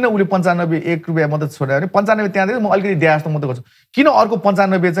भने किन उसले 95 1 रुपियाँ मात्रै छोड्यो भने 95 त्यहाँ दिएर म अलिकति दिए जस्तो मात्रै गर्छु किन अर्को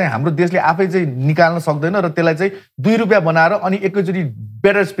 95 चाहिँ हाम्रो देशले आफै चाहिँ निकाल्न सक्दैन र त्यसलाई चाहिँ 2 रुपियाँ बनाएर अनि एकैचोटि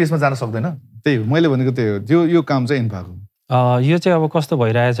बेटर स्पेसमा जान सक्दैन त्यही हो मैले भनेको त्यही हो यो काम चाहिँ एन्फाको यो चाहिँ अब कस्तो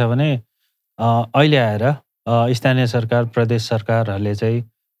भइरहेछ भने अहिले आएर स्थानीय सरकार प्रदेश सरकारहरूले चाहिँ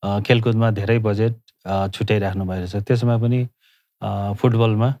खेलकुदमा धेरै बजेट छुट्याइराख्नु भइरहेछ त्यसमा पनि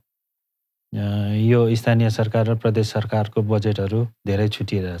फुटबलमा यो स्थानीय सरकार र प्रदेश सरकारको बजेटहरू धेरै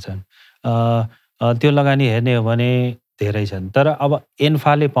छुटिरहेछन् त्यो लगानी हेर्ने हो भने धेरै छन् तर अब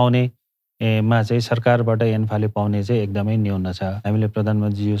एन्फाले पाउने मा चाहिँ सरकारबाट एन्फाले पाउने चाहिँ एकदमै न्यून छ हामीले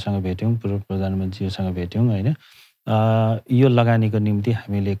प्रधानमन्त्रीज्यूसँग भेट्यौँ पूर्व प्रधानमन्त्रीज्यूसँग भेट्यौँ होइन यो लगानीको निम्ति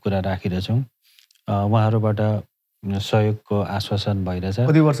हामीले कुरा राखिरहेछौँ उहाँहरूबाट सहयोगको आश्वासन भइरहेछ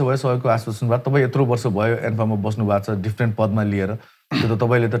कति वर्ष भयो सहयोगको आश्वासन भयो तपाईँ यत्रो वर्ष भयो एन्फामा बस्नु भएको छ डिफ्रेन्ट पदमा लिएर त्यो त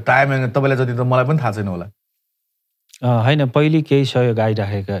तपाईँले त टाइम तपाईँलाई जति त मलाई पनि थाहा छैन होला होइन पहिले केही सहयोग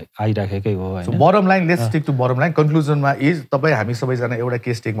आइराखेकै हो होइन bottom line let's stick to bottom line कन्क्लुजनमा is तपाईँ हामी सबैजना एउटा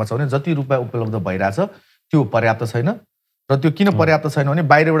केस टेकमा छ भने जति रुपियाँ उपलब्ध भइरहेछ त्यो पर्याप्त छैन र त्यो किन पर्याप्त छैन भने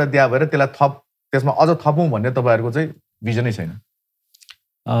बाहिरबाट दिया भएर त्यसलाई त्यसमा अझ थपौँ भन्ने तपाईँहरूको चाहिँ भिजनै छैन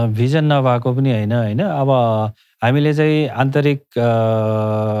भिजन नभएको पनि होइन अब हामीले चाहिँ आन्तरिक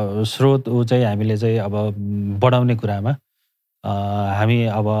स्रोत चाहिँ हामीले चाहिँ अब बढाउने कुरामा हामी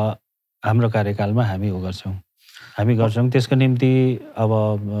अब हाम्रो कार्यकालमा हामी गर्छौँ त्यसको निम्ति अब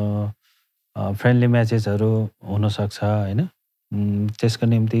फ्रेन्डली म्याचेसहरू हुनसक्छ होइन त्यसको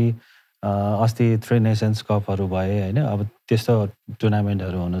निम्ति अस्ति 3 नेसन्स कपहरू भए होइन अब त्यस्तो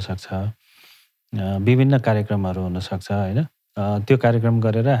टुर्नामेन्टहरू हुनसक्छ विभिन्न कार्यक्रमहरू हुनसक्छ होइन त्यो कार्यक्रम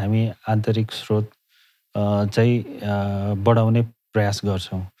गरेर हामी आन्तरिक स्रोत चाहिँ बढाउने प्रयास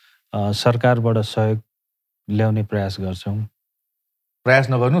गर्छौँ सरकारबाट सहयोग ल्याउने प्रयास गर्छौँ प्रयास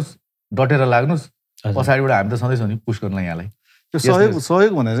नगर्नुहोस् डटेर लाग्नुहोस् पछाडिबाट हामी त सधैँ छ नि पुस गर्नलाई यहाँलाई त्यो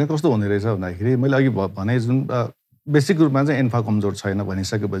सहयोग भनेर चाहिँ कस्तो हुने रहेछ भन्दाखेरि मैले अघि भने जुन बेसिक रूपमा चाहिँ एन्फा कमजोर छैन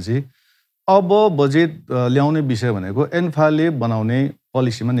भनिसकेपछि अब बजेट ल्याउने विषय भनेको एन्फाले बनाउने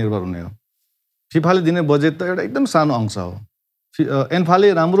पोलिसीमा निर्भर हुने हो। फिफाले दिने बजेट त एउटा एकदम सानो अंश हो।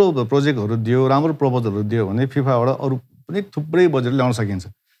 एन्फाले राम्रो प्रोजेक्टहरू दियो, राम्रो प्रपोजलहरू दियो भने फिफाबाट अरू पनि थुप्रै बजेट ल्याउन सकिन्छ।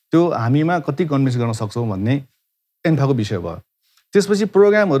 त्यो हामीमा कति कन्भिन्स गर्न सक्छौँ भन्ने एन्फाको विषय भयो। त्यसपछि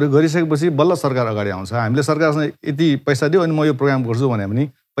प्रोग्रामहरू गरिसकेपछि बल्ल सरकार अगाडि आउँछ। हामीले सरकारसँग यति पैसा दियो अनि म यो प्रोग्राम गर्छु भने पनि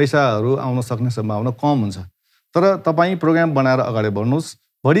पैसाहरू आउन सक्ने सम्भावना कम हुन्छ। तर तपाईँ प्रोग्राम बनाएर अगाडि बढ्नुहोस्,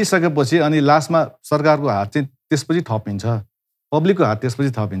 बढिसकेपछि अनि लास्टमा सरकारको हात चाहिँ त्यसपछि थपिन्छ, पब्लिकको हात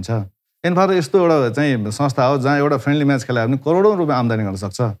त्यसपछि थपिन्छ। एन्फा त यस्तो एउटा चाहिँ संस्था हो जहाँ एउटा फ्रेन्डली म्याच खेलायो भने करोडौँ रुपियाँ आम्दानी गर्न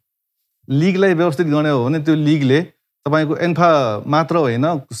सक्छ। लिगलाई व्यवस्थित गर्ने हो भने त्यो लिगले तपाईँको एन्फा मात्र होइन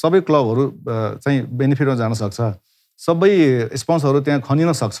सबै क्लबहरू चाहिँ बेनिफिटमा जान सक्छ, सबै स्पोन्सरहरू त्यहाँ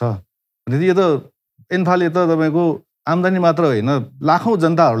खनिन सक्छ। भनेपछि यो त एन्फाले त तपाईँको आम्दानी मात्र होइन लाखौँ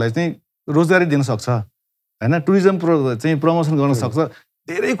जनताहरूलाई चाहिँ रोजगारी दिन सक्छ होइन, टुरिज्म चाहिँ प्रमोसन गर्न सक्छ।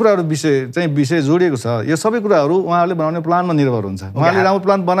 धेरै कुराहरू विषय जोडिएको छ। यो सबै कुराहरू उहाँहरूले बनाउने प्लानमा निर्भर हुन्छ। उहाँले राम्रो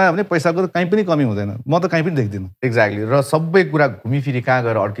प्लान बनायो भने पैसाको कहीँ पनि कमी हुँदैन, म त कहीँ पनि देख्दिनँ। एक्ज्याक्टली। र सबै कुरा घुमिफिरी कहाँ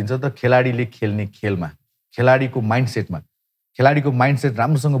गएर अड्किन्छ त खेलाडीले खेल्ने खेलमा, खेलाडीको माइन्डसेटमा। खेलाडीको माइन्डसेट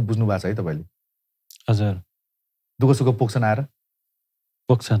राम्रोसँग बुझ्नु भएको छ है तपाईँले? हजुर। दुःख सुख पोख्छन् आएर?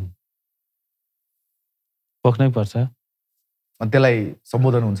 पोख्छन्, पोख्नै पर्छ। अनि त्यसलाई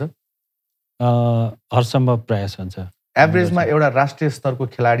सम्बोधन हुन्छ? हरसम्भव प्रयास हुन्छ। एभरेजमा एउटा राष्ट्रिय स्तरको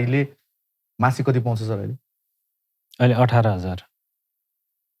खेलाडीले मासिक कति पाउँछ सर अहिले? अहिले 18,000।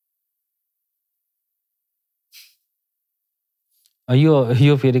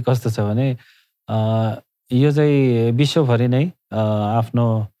 यो फेरि कस्तो छ भने यो चाहिँ विश्वभरि नै आफ्नो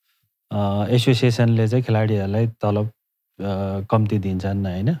एसोसिएसनले चाहिँ खेलाडीहरूलाई तलब कम्ती दिन्छन्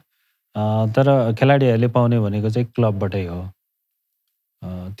होइन। तर खेलाडीहरूले पाउने भनेको चाहिँ क्लबबाटै हो।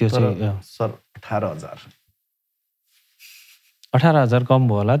 त्यो चाहिँ सर 18,000 कम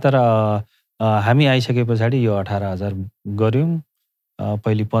भयो होला। तर हामी आइसके पछाडि यो 18,000 गऱ्यौँ।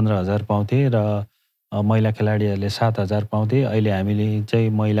 पहिले 15,000 पाउँथे र महिला खेलाडीहरूले 7,000 पाउँथे। अहिले हामीले चाहिँ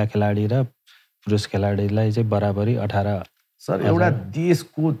महिला खेलाडी र पुरुष खेलाडीलाई चाहिँ बराबरी 18। सर एउटा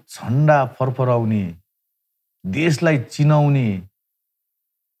देशको झन्डा फरफराउने, देशलाई चिनाउने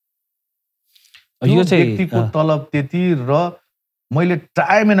यो चाहिँ व्यक्तिको तलब त्यति। र मैले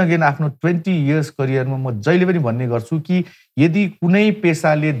टाइम एन्ड अगेन आफ्नो 20 इयर्स करियरमा म जहिले पनि भन्ने गर्छु कि यदि कुनै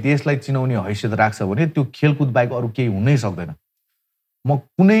पेसाले देशलाई चिनाउने हैसियत राख्छ भने त्यो खेलकुद बाहेक अरू केही हुनै सक्दैन। म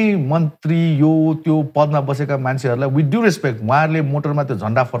कुनै मन्त्री यो त्यो पदमा बसेका मान्छेहरूलाई विथ ड्यु रेस्पेक्ट, उहाँहरूले मोटरमा त्यो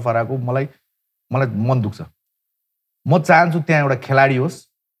झन्डा फरफराएको मलाई मन दुख्छ। म चाहन्छु त्यहाँ एउटा खेलाडी होस्,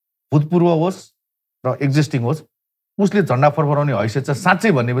 भूतपूर्व होस् र एक्जिस्टिङ होस्, उसले झन्डा फरफराउने हैसियत चाहिँ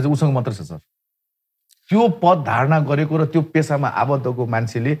साँच्चै भन्नेपछि उसँग मात्रै छ सर। त्यो पद धारणा गरेको र त्यो पेसामा आबद्धको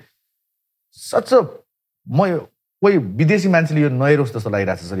मान्छेले कोही विदेशी मान्छेले यो नहेरोस् जस्तो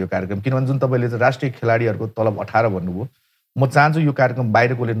लागिरहेको छ सर यो कार्यक्रम। किनभने जुन तपाईँले चाहिँ राष्ट्रिय खेलाडीहरूको तलब 18 भन्नुभयो, म चाहन्छु यो कार्यक्रम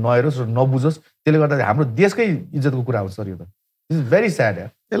बाहिरकोले नहेरोस् र नबुझोस्। त्यसले गर्दा हाम्रो देशकै इज्जतको कुरा हुन्छ सर। यो त इट इज भेरी स्याड यार।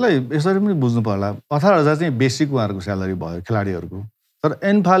 यसलाई यसरी पनि बुझ्नु पर्ला। 18,000 चाहिँ बेसिक उहाँहरूको स्यालेरी भयो खेलाडीहरूको। तर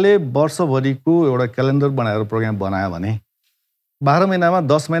एन्फाले वर्षभरिको एउटा क्यालेन्डर बनाएर प्रोग्राम बनायो भने 12 महिनामा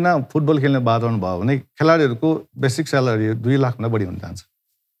 10 महिना फुटबल खेल्ने वातावरण भयो भने खेलाडीहरूको बेसिक स्यालेरी 2 लाखभन्दा बढी हुन जान्छ।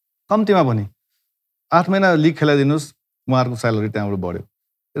 कम्तीमा पनि 8 महिना लिग खेलाइदिनुहोस्, उहाँहरूको स्यालेरी त्यहाँबाट बढ्यो।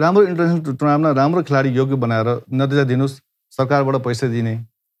 राम्रो इन्टरनेसनल टुर्नामेन्टमा राम्रो खेलाडी योग्य बनाएर नतिजा दिनुहोस्, सरकारबाट पैसा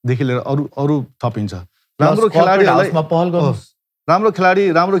दिनेदेखि लिएर अरू थपिन्छ। राम्रो खेलाडीहरूलाई पहल गर्नुहोस्। राम्रो खेलाडी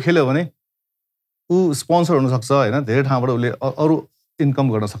राम्रो खेल्यो भने ऊ स्पोन्सर हुनसक्छ होइन, धेरै ठाउँबाट उसले अरू इन्कम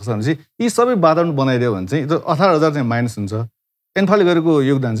गर्न सक्छ। भनेपछि यी सबै वातावरण बनाइदियो भने चाहिँ 18,000 चाहिँ माइनस हुन्छ। एन्फाले गरेको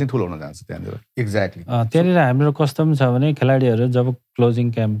योगदान चाहिँ ठुलो हुन जान्छ त्यहाँनिर। एक्ज्याक्टली। त्यहाँनिर हाम्रो कस्तो पनि छ भने खेलाडीहरू जब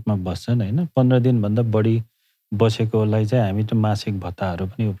क्लोजिङ क्याम्पमा बस्छन् होइन, 15 दिनभन्दा बढी बसेकोलाई चाहिँ हामी त मासिक भत्ताहरू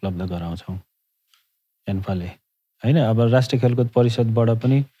पनि उपलब्ध गराउँछौँ एन्फाले होइन। अब राष्ट्रिय खेलकुद परिषदबाट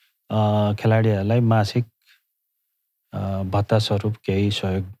पनि खेलाडीहरूलाई मासिक भत्ता स्वरूप केही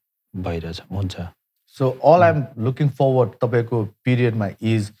सहयोग भइरहेछ हुन्छ। So all I am looking forward तपाईँको पिरियडमा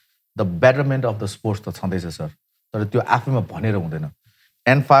is the betterment of the sports त छँदैछ सर। तर त्यो आफैमा भनेर हुँदैन।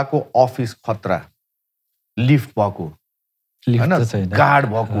 एन्फाको अफिस खतरा, लिफ्ट भएको होइन, गार्ड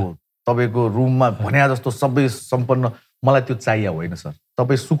भएको, तपाईँको रुममा भन्या जस्तो सबै सम्पन्न, मलाई त्यो चाहिए होइन सर।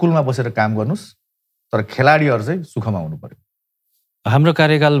 तपाईँ सुकुलमा बसेर काम गर्नुहोस्, तर खेलाडीहरू चाहिँ सुखमा हुनु पर्यो। हाम्रो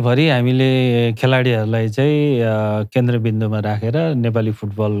कार्यकालभरि हामीले खेलाडीहरूलाई चाहिँ केन्द्रबिन्दुमा राखेर नेपाली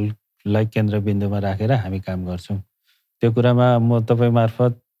फुटबललाई केन्द्रबिन्दुमा राखेर हामी काम गर्छौँ। त्यो कुरामा म तपाईँ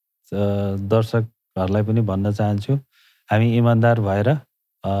मार्फत दर्शकहरूलाई पनि भन्न चाहन्छु, हामी इमान्दार भएर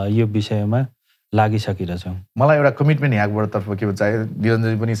यो विषयमा लागिसकिरहेछौँ। मलाई एउटा कमिटमेन्ट यहाँबाट तर्फ के भन्छ,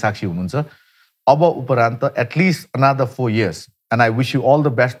 निरञ्जन पनि साक्षी हुनुहुन्छ। अब उपरान्त at least another 4 years and I wish you all the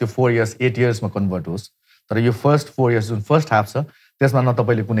best त्यो 4 years 8 yearsमा कन्भर्ट होस्। तर यो फर्स्ट 4 years जुन फर्स्ट हाफ छ त्यसमा न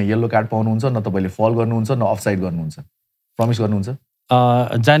तपाईँले कुनै येल्लो कार्ड पाउनुहुन्छ, न तपाईँले फल गर्नुहुन्छ, न अफसाइड गर्नुहुन्छ। प्रमिस गर्नुहुन्छ?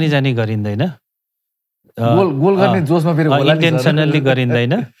 जानी जानी गरिँदैन, गोल गर्ने जोसमा फेरि होला नि, इन्टेन्सनली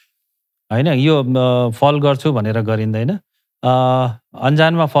गरिँदैन होइन। यो फल गर्छु भनेर गरिँदैन।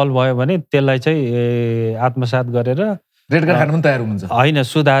 अन्जानमा फल भयो भने त्यसलाई चाहिँ आत्मसात गरेर रेड कार्ड खान पनि तयार हुनुहुन्छ? होइन,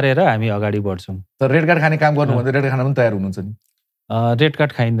 सुधारेर हामी अगाडि बढ्छौँ। तर रेड कार्ड खाने काम गर्नु भने रेड कार्ड खान पनि तयार हुनुहुन्छ नि? Red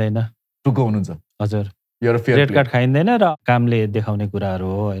card खाइँदैन। टुक्को हुनुहुन्छ? हजुर, रेड कार्ड खाइँदैन र कामले देखाउने कुराहरू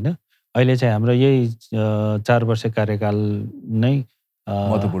हो होइन। अहिले चाहिँ हाम्रो यही 4 वर्ष कार्यकाल नै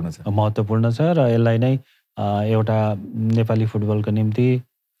महत्त्वपूर्ण छ र यसलाई नै एउटा नेपाली फुटबलको निम्ति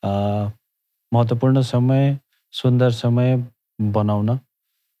महत्त्वपूर्ण समय, सुन्दर समय बनाउन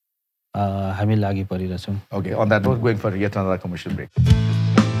हामी लागि परिरहेछौँ। Okay, on that note, going for yet another commercial break.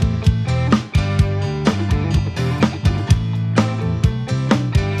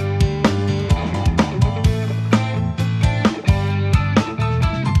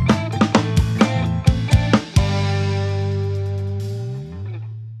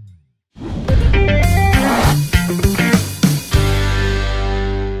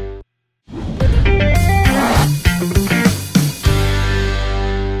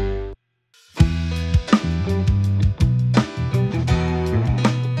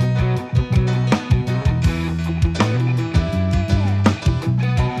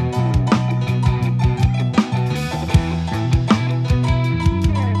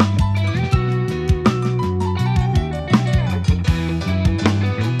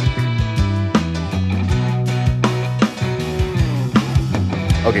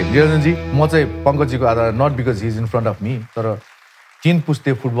 Okay निरञ्जनजी, म चाहिँ पङ्कजीको आधार not because he is in front of me, तर 3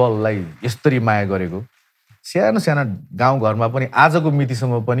 पुस्ते फुटबललाई यसरी माया गरेको सानो साना गाउँघरमा पनि आजको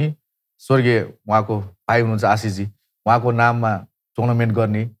मितिसम्म पनि स्वर्गीय उहाँको भाइ हुनुहुन्छ आशिषजी, उहाँको नाममा टुर्नामेन्ट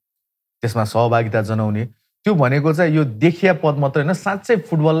गर्ने, त्यसमा सहभागिता जनाउने, त्यो भनेको चाहिँ यो देखिया पद मात्र होइन, साँच्चै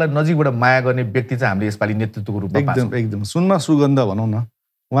फुटबललाई नजिकबाट माया गर्ने व्यक्ति चाहिँ हामीले यसपालि नेतृत्वको रूपमा एकदम एकदम सुनमा सुगन्ध भनौँ न।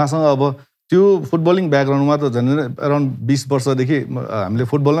 उहाँसँग अब त्यो फुटबलिङ ब्याकग्राउन्डमा त झन् अराउन्ड 20 वर्षदेखि हामीले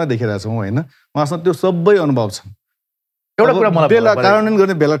फुटबल नै देखिरहेको छौँ होइन। उहाँसँग त्यो सबै अनुभव छ। एउटा कुरा मलाई बेला कार्यान्वयन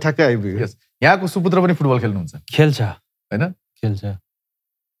गर्ने बेला ठ्याक्कै आइपुग्यो। यहाँको सुपुत्र पनि फुटबल खेल्नुहुन्छ? खेल्छ होइन, खेल्छ।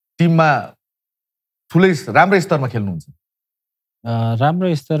 टिममा ठुलै राम्रै स्तरमा खेल्नुहुन्छ?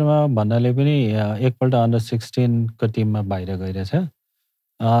 राम्रो स्तरमा भन्नाले पनि एकपल्ट अन्डर 16 को टिममा बाहिर गइरहेछ।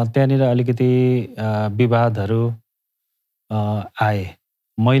 त्यहाँनिर अलिकति विवादहरू आए।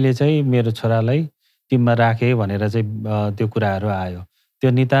 मैले चाहिँ मेरो छोरालाई टिममा राखेँ भनेर चाहिँ त्यो कुराहरू आयो। त्यो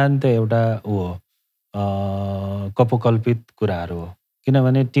नितान्त एउटा कपोकल्पित कुराहरू हो।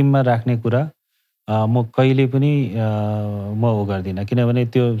 किनभने टिममा राख्ने कुरा म कहिले पनि म गर्दिनँ, किनभने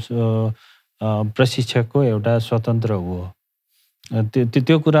त्यो प्रशिक्षकको एउटा स्वतन्त्र हो।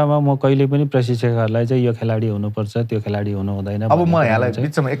 त्यो कुरामा म कहिले पनि प्रशिक्षकहरूलाई चाहिँ यो खेलाडी हुनुपर्छ, त्यो खेलाडी हुनु हुँदैन। अब म यहाँलाई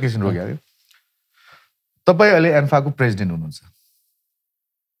बिचमा एकैछिन रोक्यो। तपाईँ अहिले एन्फाको प्रेसिडेन्ट हुनुहुन्छ।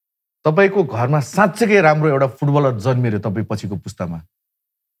 तपाईँको घरमा साँच्चैकै राम्रो एउटा फुटबलर जन्मियो तपाईँ पछिको पुस्तामा,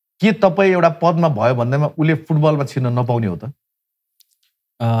 के तपाईँ एउटा पदमा भयो भन्दैमा उसले फुटबलमा छिर्न नपाउने हो त?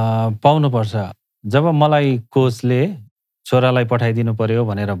 पाउनुपर्छ। जब मलाई कोचले छोरालाई पठाइदिनु पर्यो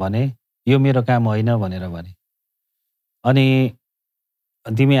भनेर भने, यो मेरो काम होइन भनेर भने, अनि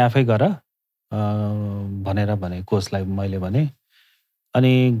तिमी आफै गर भनेर भने कोचलाई मैले भने।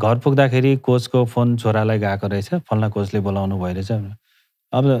 अनि घर पुग्दाखेरि कोचको फोन छोरालाई गएको रहेछ, फल्ना कोचले बोलाउनु भइरहेछ,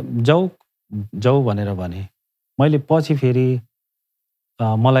 अब जाऊ भनेर भने। मैले पछि फेरि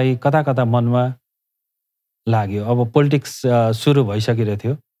मलाई कता कता मनमा लाग्यो, अब पोलिटिक्स सुरु भइसकिरहेको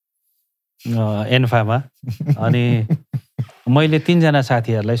थियो एन्फामा। अनि मैले 3 जना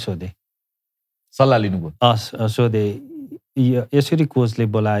साथीहरूलाई सोधेँ, सल्लाह लिनुभयो? सोधेँ, यसरी कोचले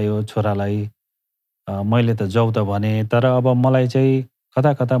बोलायो छोरालाई, मैले त जाऊ त भने, तर अब मलाई चाहिँ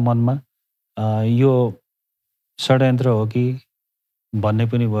कता कता मनमा यो षड्यन्त्र हो कि भन्ने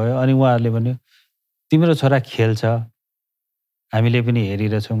पनि भयो। अनि उहाँहरूले भन्यो, तिम्रो छोरा खेल्छ, हामीले पनि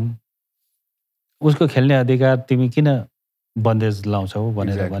हेरिरहेछौँ, उसको खेल्ने अधिकार तिमी किन बन्देज लाउँछौ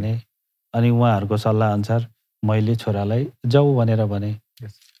भनेर भने। अनि उहाँहरूको सल्लाह अनुसार मैले छोरालाई जाऊ भनेर भने।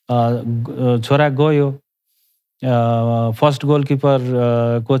 छोरा गयो। फर्स्ट गोलकिपर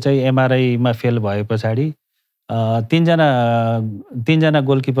को चाहिँ एमआरआईमा फेल भए पछाडि 3 जना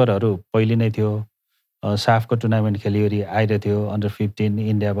गोलकिपरहरू पहिले नै थियो। साफको टुर्नामेन्ट खेलिवरी आइरहेको थियो अन्डर 15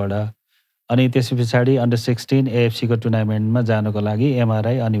 इन्डियाबाट। अनि त्यस पछाडि अन्डर 16 एएफसीको टुर्नामेन्टमा जानको लागि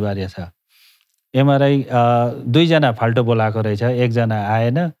एमआरआई अनिवार्य छ। एमआरआई 2 जना फाल्टो बोलाएको रहेछ, 1 जना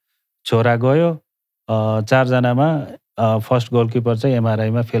आएन, छोरा गयो। 4 जनामा फर्स्ट गोलकिपर चाहिँ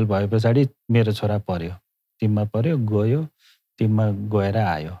एमआरआईमा फेल भए पछाडि मेरो छोरा पर्यो, टिममा पर्यो, गयो। टिममा गएर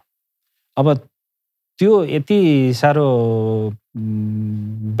आयो। अब त्यो यति साह्रो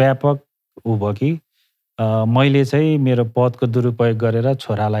व्यापक उ भयो कि मैले चाहिँ मेरो पदको दुरुपयोग गरेर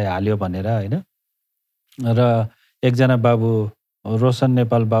छोरालाई हाल्यो भनेर होइन। र एकजना बाबु रोशन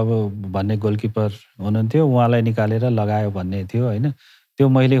नेपाल बाबु भन्ने गोलकिपर हुनुहुन्थ्यो, उहाँलाई निकालेर लगायो भन्ने थियो होइन। त्यो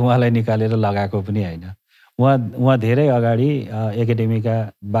मैले उहाँलाई निकालेर लगाएको पनि होइन। उहाँ धेरै अगाडि एकाडेमीका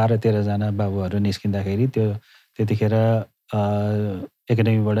 12-13 जना बाबुहरू निस्किँदाखेरि त्यतिखेर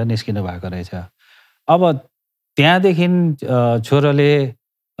एकाडेमीबाट निस्किनु भएको रहेछ। अब त्यहाँदेखि छोरोले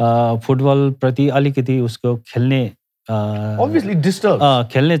फुटबलप्रति अलिकति उसको खेल्ने obviously disturbed.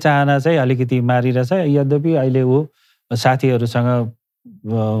 खेल्ने चाहना चाहिँ अलिकति मारिरहेछ। यद्यपि अहिले ऊ साथीहरूसँग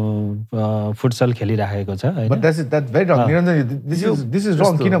फुटसल खेलिराखेको छ होइन। But that's very wrong. Niranjan, this is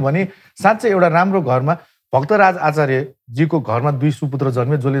wrong. किनभने साँच्चै एउटा राम्रो घरमा भक्तराज आचार्यजीको घरमा 2 सुपुत्र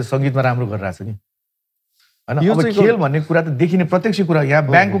जन्मे जसले सङ्गीतमा राम्रो गरिरहेछ नि हैन। अब खेल भन्ने कुरा त देखिने प्रत्यक्ष कुरा। यहाँ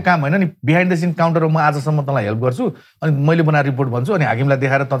ब्याङ्कको काम होइन नि, बिहाइन्ड द सिन काउन्टरमा म आजसम्म तँलाई हेल्प गर्छु अनि मैले बनाएर रिपोर्ट भन्छु अनि हाकिमलाई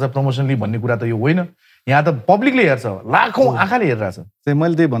देखाएर तँ चाहिँ प्रमोसन लि भन्ने कुरा त यो होइन। यहाँ त पब्लिकले हेर्छ, लाखौँ आँखाले हेरिरहेछ। चाहिँ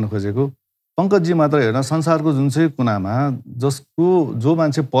मैले त्यही भन्नु खोजेको, पङ्कजजी मात्र हेर्न संसारको जुन चाहिँ कुनामा जो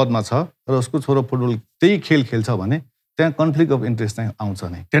मान्छे पदमा छ र उसको छोरो फुटबल त्यही खेल खेल्छ भने त्यहाँ कन्फ्लिक्ट अफ इन्ट्रेस्ट चाहिँ आउँछ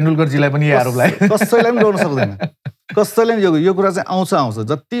नै। तेन्दुलकरजीलाई पनि यही आरोप लाग्यो। कसैलाई पनि गर्न सक्दैन, कसैले पनि यो कुरा चाहिँ आउँछ।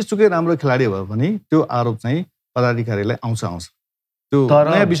 जतिसुकै राम्रो खेलाडी भयो भने त्यो आरोप चाहिँ पदाधिकारीलाई आउँछ। त्यो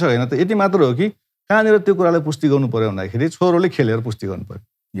नयाँ विषय होइन। त यति मात्र हो कि कहाँनिर त्यो कुरालाई पुष्टि गर्नु पर्यो भन्दाखेरि छोरोले खेलेर पुष्टि गर्नु पर्यो।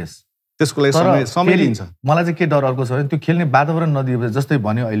 यस, त्यसको लागि समय लिन्छ। मलाई चाहिँ के डर अर्को छ भने त्यो खेल्ने वातावरण नदिएपछि, जस्तै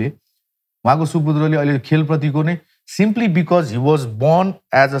भन्यो अहिले उहाँको सुपुत्रले अहिले खेलप्रतिको नै simply because he was born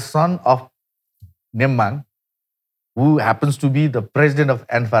as a sun of Nembang who happens to be the president of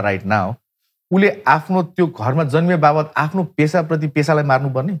ANFA right now, उसले आफ्नो त्यो घरमा जन्मिए बाबत आफ्नो पेसाप्रति पेसालाई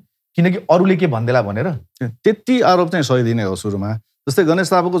मार्नुपर्ने किनकि अरूले के भन्देला भनेर त्यति आरोप चाहिँ सही दिने हो सुरुमा। जस्तै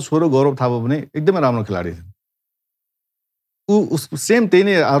गणेश थापाको छोरो गौरव थापा पनि एकदमै राम्रो खेलाडी थियो। ऊ सेम त्यही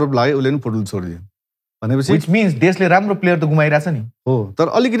नै आरोप लाग्यो, उसले पनि फुटबल छोडिदियो भनेपछि which means देशले राम्रो प्लेयर त गुमाइरहेछ नि। हो, तर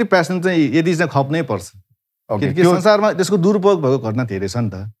अलिकति प्यासन चाहिँ यदि चाहिँ खप्नै पर्छ। किनकि संसारमा त्यसको दुरुपयोग भएको घटना धेरै छ नि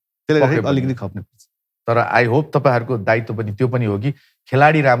त, त्यसले अलिकति खप्नै पर्छ। तर आई होप तपाईँहरूको दायित्व पनि त्यो पनि हो कि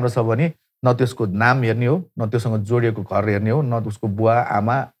खेलाडी राम्रो छ भने न त्यसको नाम हेर्ने हो, न त्योसँग जोडिएको घर हेर्ने हो, न उसको बुवा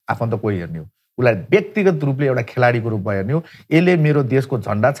आमा आफन्त कोही हेर्ने हो। उसलाई व्यक्तिगत रूपले एउटा खेलाडीको रूपमा हेर्ने हो। यसले मेरो देशको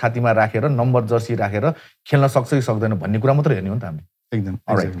झन्डा छातीमा राखेर नम्बर जर्सी राखेर खेल्न सक्छ कि सक्दैन भन्ने कुरा मात्र हेर्ने हो नि त हामीले। एकदम।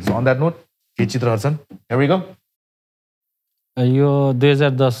 All right, so on that note के चित्रहरू छन्, हियर वी गो। यो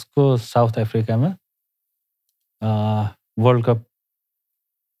 2010 को साउथ अफ्रिकामा वर्ल्ड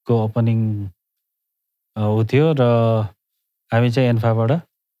कपको ओपनिङ ऊ थियो र हामी चाहिँ एन्फाबाट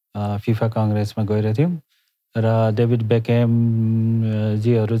फिफा कङ्ग्रेसमा गएर थियौँ र डेभिड बेकहम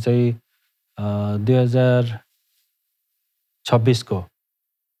जीहरू चाहिँ 2026 को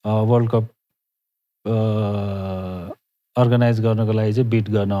वर्ल्ड कप अर्गनाइज गर्नको लागि चाहिँ बिट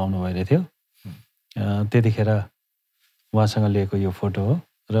गर्न आउनु भइरहेको थियो। त्यतिखेर उहाँसँग लिएको यो फोटो हो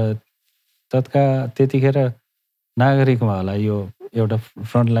र त्यतिखेर नागरिकमा होला यो एउटा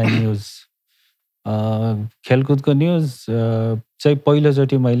फ्रन्टलाइन न्युज खेलकुदको न्युज चाहिँ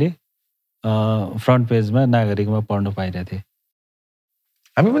पहिलोचोटि मैले फ्रन्ट पेजमा नागरिकमा पढ्नु पाइरहेको थिएँ।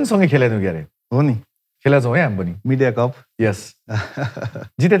 हामी पनि सँगै खेलेको थियौँ क्यारे। हो नि, खेलेको छौँ है हामी पनि। Media cup. यस,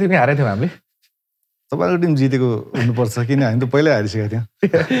 जितेको थियौँ कि हारेको थियौँ हामीले? तपाईँको टिम जितेको हुनुपर्छ किन हामी त पहिल्यै हारिसकेका थियौँ।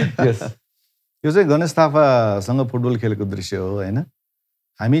 यस, यो चाहिँ गणेश थापासँग फुटबल खेलेको दृश्य हो होइन।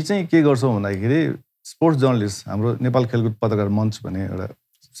 हामी चाहिँ के गर्छौँ भन्दाखेरि स्पोर्ट्स जर्नलिस्ट, हाम्रो नेपाल खेलकुद पत्रकार मञ्च भन्ने एउटा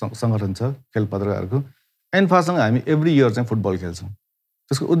सङ्गठन छ खेल पत्रकारको, एन्फासँग हामी एभ्री इयर चाहिँ फुटबल खेल्छौँ।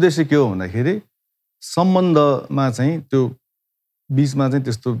 त्यसको उद्देश्य के हो भन्दाखेरि सम्बन्धमा चाहिँ त्यो बिचमा चाहिँ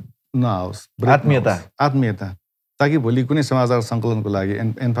त्यस्तो नआओस्, आत्मीयता, ताकि भोलि कुनै समाचार सङ्कलनको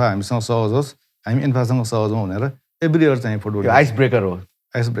लागि एन्फा हामीसँग सहज होस्, हामी एन्फासँग सहज हौँ भनेर एभ्री इयर चाहिँ फुटबल आइस ब्रेकर हो।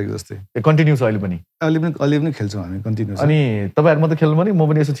 आइस ब्रेक जस्तै कन्टिन्यू छ अहिले पनि। अहिले पनि खेल्छौँ हामी कन्टिन्यू। अनि तपाईँहरू मात्रै खेल्नु भने म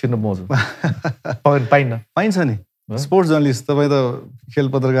पनि यसो छिर्नु पाउँछु? पाइन्छ नि। स्पोर्ट्स जर्नलिस्ट तपाईँ त खेल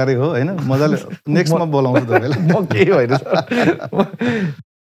पत्रकारै हो होइन, मजाले नेक्स्टमा बोलाउँछु तपाईँलाई। म केही होइन।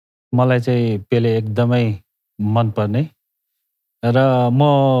 मलाई चाहिँ पेले एकदमै मनपर्ने र म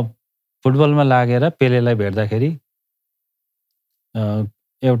फुटबलमा लागेर पेलेलाई भेट्दाखेरि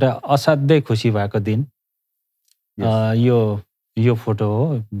एउटा असाध्यै खुसी भएको दिन यो फोटो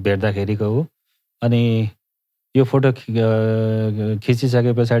हो, भेट्दाखेरिको हो। अनि यो फोटो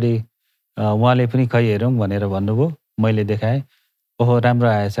खिचिसके पछाडि उहाँले पनि खै हेरौँ भनेर भन्नुभयो, मैले देखाएँ, ओहो राम्रो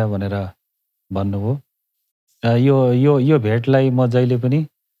आएछ भनेर भन्नुभयो। यो भेटलाई म जहिले पनि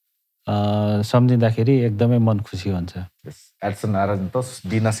सम्झिँदाखेरि एकदमै मन खुसी हुन्छ। एड्सन नारायण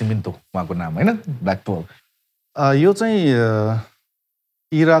डी नासिमिन्तो उहाँको नाम होइन, ब्ल्याक पोल। यो चाहिँ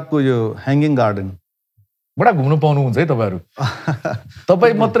इराकको यो ह्याङ्गिङ गार्डन बडा घुम्नु पाउनुहुन्छ है तपाईँहरू।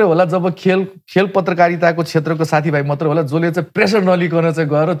 तपाईँ मात्रै होला जब खेल पत्रकारिताको क्षेत्रको साथीभाइ मात्रै होला जसले चाहिँ प्रेसर नलिकन चाहिँ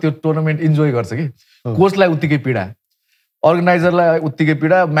गएर त्यो टुर्नामेन्ट इन्जोय गर्छ कि। कोचलाई उत्तिकै पीडा, अर्गनाइजरलाई उत्तिकै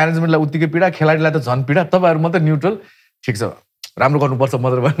पीडा, म्यानेजमेन्टलाई उत्तिकै पीडा, खेलाडीलाई त झन् पीडा। तपाईँहरू मात्रै न्युट्रल, ठिक छ राम्रो गर्नुपर्छ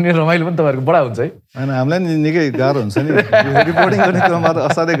मात्र भन्ने रमाइलो पनि तपाईँहरूको बडा हुन्छ है। होइन हामीलाई निकै गाह्रो हुन्छ नि, रिपोर्टिङ गर्ने क्रममा त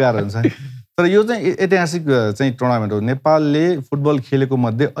असाध्यै गाह्रो हुन्छ नि। तर यो चाहिँ ऐतिहासिक चाहिँ टुर्नामेन्ट हो। नेपालले फुटबल खेलेको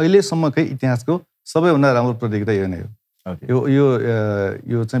मध्ये अहिलेसम्मकै इतिहासको सबैभन्दा राम्रो प्रतियोगिता यो नै हो।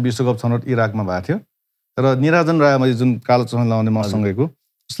 यो चाहिँ विश्वकप छनौट इराकमा भएको थियो। तर निराजन रायमाझी जुन कालो चस्मा लगाउने मसँगैको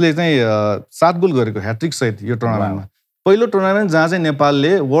उसले चाहिँ 7 गोल गरेको ह्याट्रिक सहित यो टुर्नामेन्टमा। पहिलो टुर्नामेन्ट जहाँ चाहिँ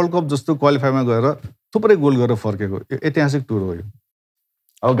नेपालले वर्ल्ड कप जस्तो क्वालिफाईमा गएर थुप्रै गोल गरेर फर्केको ऐतिहासिक टुर हो यो।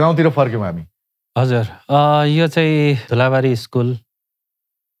 अब गाउँतिर फर्क्यौँ हामी। हजुर, यो चाहिँ धुलाबारी स्कुल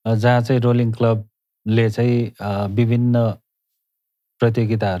जहाँ चाहिँ रोलिङ क्लबले चाहिँ विभिन्न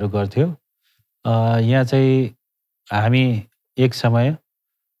प्रतियोगिताहरू गर्थ्यो। यहाँ चाहिँ हामी एक समय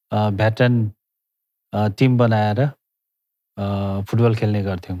भ्याटन टिम बनाएर फुटबल खेल्ने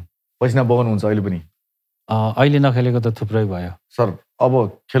गर्थ्यौँ। पसिना बगाउनुहुन्छ अहिले पनि? अहिले नखेलेको त थुप्रै भयो सर। अब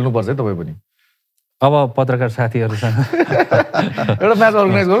खेल्नुपर्छ है तपाईँ पनि। अब पत्रकार साथीहरूसँग एउटा म्याच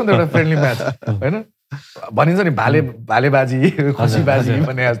अर्गनाइज गरौँ न, एउटा फ्रेन्डली म्याच होइन? भनिन्छ नि भालेबाजी खुसीबाजी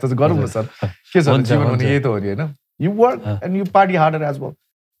भन्ने जस्तो चाहिँ गरौँ न सर। के छ जीवन भने यही त हो नि होइन? You work and you party harder as well.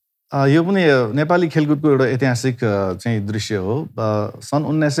 यो पनि नेपाली खेलकुदको एउटा ऐतिहासिक चाहिँ दृश्य हो। सन्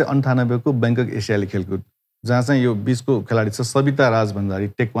 1998 को बैङ्कक एसियाली खेलकुद जहाँ चाहिँ यो बिचको खेलाडी छ सविता राज भण्डारी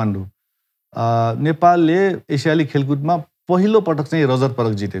टेक्वान्डो। नेपालले एसियाली खेलकुदमा पहिलो पटक चाहिँ रजत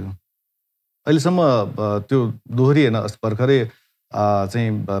पदक जितेको। अहिलेसम्म त्यो दोहोरी होइन, भर्खरै चाहिँ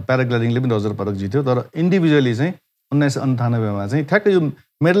प्याराग्लाइडिङले पनि रजत पदक जित्यो। तर इन्डिभिजुअली चाहिँ 1998 मा चाहिँ ठ्याक्कै यो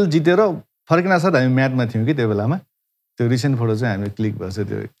मेडल जितेर फर्किन साथ हामी म्याचमा थियौँ कि त्यो बेलामा। त्यो रिसेन्ट फोटो चाहिँ हामीले क्लिक भएको छ।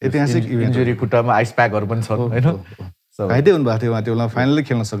 त्यो ऐतिहासिक इभेन्ट। इन्जुरी खुट्टामा आइस प्याकहरू पनि छन् होइन? घाइते हुनुभएको थियो उहाँ, त्यो बेला फाइनलै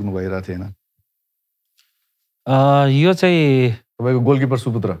खेल्न सक्नु भइरहेको थिएन। यो चाहिँ तपाईँको गोलकिपर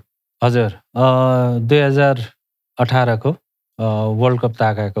सुपुत्र? हजुर, 2018 को वर्ल्ड कप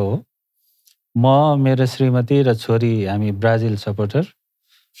ताकाको हो। म, मेरो श्रीमती र छोरी हामी ब्राजिल सपोर्टर,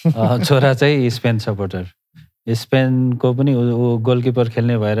 छोरा चाहिँ स्पेन सपोर्टर। स्पेनको पनि ऊ गोलकिपर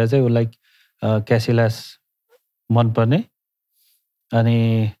खेल्ने भएर चाहिँ उसलाई क्यासिलास मनपर्ने, अनि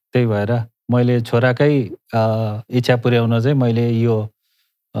त्यही भएर मैले छोराकै इच्छा पुर्याउन चाहिँ मैले यो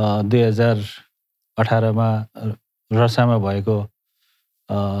 2018 मा रसामा भएको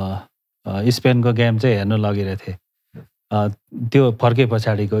स्पेनको गेम चाहिँ हेर्न लगिरहेको थिएँ। त्यो फर्के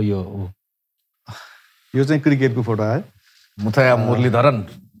पछाडिको यो चाहिँ क्रिकेटको फोटो आयो। मुथया मुरलीधरन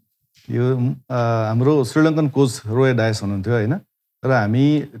यो हाम्रो श्रीलङ्कन कोच रोय डायस हुनुहुन्थ्यो होइन? र हामी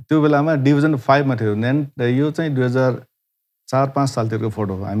त्यो बेलामा डिभिजन 5 मा थियो। यो चाहिँ 2004-05 सालतिरको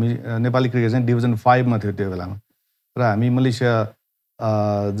फोटो हो। हामी नेपाली क्रिकेट चाहिँ डिभिजन 5 मा थियो त्यो बेलामा। र हामी मलेसिया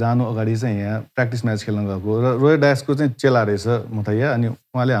जानु अगाडि चाहिँ यहाँ प्र्याक्टिस म्याच खेल्न गएको र रोय डायसको चाहिँ चेला रहेछ मुथैया। अनि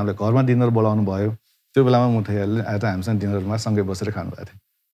उहाँले हामीलाई घरमा डिनर बोलाउनु भयो। त्यो बेलामा मुथैयाले आएर हामीसँग डिनरमा सँगै बसेर खानुभएको थियो।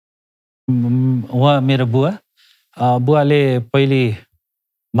 उहाँ मेरो बुवाले पहिले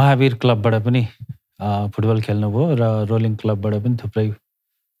महावीर क्लबबाट पनि फुटबल खेल्नुभयो र रोलिङ क्लबबाट पनि थुप्रै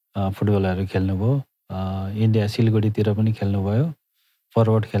फुटबलहरू खेल्नुभयो। इन्डिया सिलगढीतिर पनि खेल्नुभयो,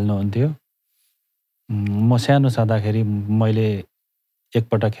 फरवर्ड खेल्नुहुन्थ्यो। म सानो छँदाखेरि मैले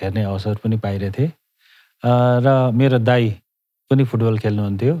एकपटक हेर्ने अवसर पनि पाइरहेको थिएँ। र मेरो दाइ पनि फुटबल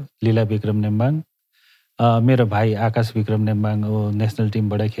खेल्नुहुन्थ्यो, लीला विक्रम नेम्बाङ। मेरो भाइ आकाश विक्रम नेम्बाङ ऊ नेसनल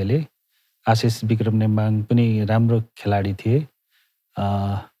टिमबाट खेले। आशिष विक्रम नेम्बाङ पनि राम्रो खेलाडी थिए।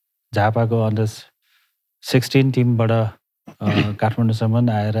 झापाको अन्डर 16 टिमबाट काठमाडौँसम्म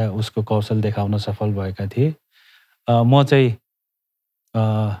आएर उसको कौशल देखाउन सफल भएका थिए। म चाहिँ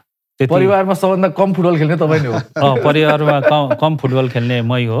परिवारमा सबभन्दा कम फुटबल खेल्ने तपाईँ नै हो। परिवारमा कम फुटबल खेल्ने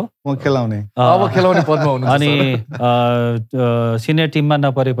मै हो। म खेलाउने अब खेलाउने पदमा हुनुहुन्छ। अनि सिनियर टिममा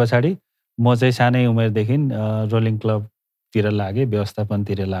नपरे पछाडि म चाहिँ सानै उमेरदेखि रोलिङ क्लबतिर लागेँ,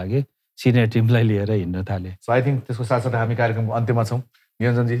 व्यवस्थापनतिर लागेँ, सिनियर टिमलाई लिएर हिँड्न थालेँ। सो आई थिङ्क त्यसको साथसाथै हामी कार्यक्रमको अन्त्यमा छौँ।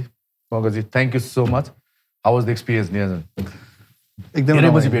 निरञ्जनजी, पङ्कजजी, thank you so much. How was the experience निरञ्जन? एकदमै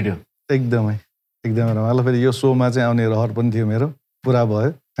पछि भेट्यो। एकदमै रमाइलो। फेरि यो सोमा चाहिँ आउने रहर पनि थियो मेरो, पुरा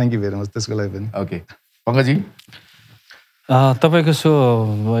भयो। थ्याङ्क यू भेरी मच त्यसको लागि पनि। ओके पङ्कजजी? तपाईँको सो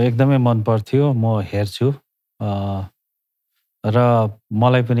एकदमै मन पर्थ्यो, म हेर्छु र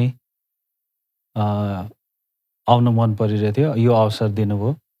मलाई पनि आउनु मन परिरहेको थियो। यो अवसर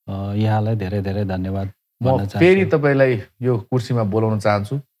दिनुभयो, यहाँलाई धेरै धेरै धन्यवाद भन्न चाहन्छु। फेरि तपाईँलाई यो कुर्सीमा बोलाउन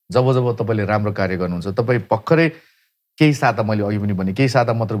चाहन्छु जब तपाईँले राम्रो कार्य गर्नुहुन्छ। तपाईँ भर्खरै केही साता, मैले अघि पनि भने केही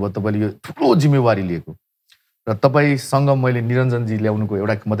साता मात्र भयो तपाईँले यो ठुलो जिम्मेवारी लिएको। र तपाईँसँग मैले निरञ्जनजी ल्याउनुको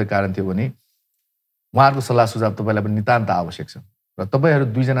एउटा मात्रै कारण थियो भने उहाँहरूको सल्लाह सुझाव तपाईँलाई पनि नितान्त आवश्यक छ र तपाईँहरू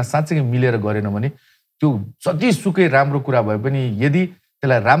दुईजना साँच्चै मिलेर गरेन भने त्यो जतिसुकै राम्रो कुरा भए पनि यदि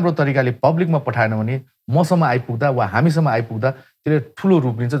त्यसलाई राम्रो तरिकाले पब्लिकमा पठाएन भने मसम्म आइपुग्दा वा हामीसम्म आइपुग्दा त्यसले ठुलो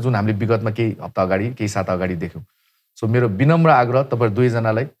रूप लिन्छ जुन हामीले विगतमा केही हप्ता अगाडि केही साता अगाडि देख्यौँ। सो मेरो विनम्र आग्रह तपाईँ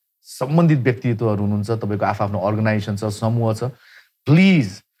दुवैजनालाई सम्बन्धित व्यक्तित्वहरू हुनुहुन्छ, तपाईँको आफ्नो अर्गनाइजेसन छ, समूह छ, प्लिज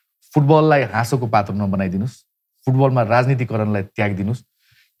फुटबललाई हाँसोको पात्र नबनाइदिनुहोस्, फुटबलमा राजनीतिकरणलाई त्यागिदिनुहोस्।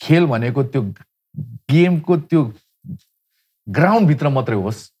 खेल भनेको त्यो गेमको त्यो ग्राउन्डभित्र मात्रै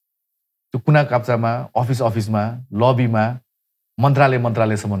होस्, त्यो कुना काप्चामा, अफिसमा, लबीमा,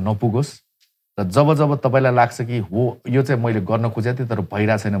 मन्त्रालयसम्म नपुगोस्। र जब जब तपाईँलाई लाग्छ कि हो यो चाहिँ मैले गर्न खोजेको थिएँ तर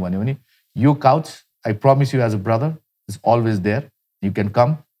भइरहेको छैन भन्यो भने यो couch I promise you as a brother is always there, you can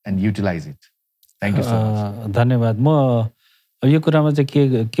come and utilise it. Thank you so much. धन्यवाद। म यो कुरामा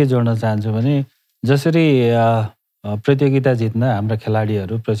चाहिँ के जोड्न चाहन्छु भने जसरी प्रतियोगिता जित्न हाम्रा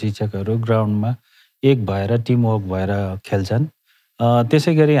खेलाडीहरू, प्रशिक्षकहरू ग्राउन्डमा एक भएर टिमवर्क भएर खेल्छन्,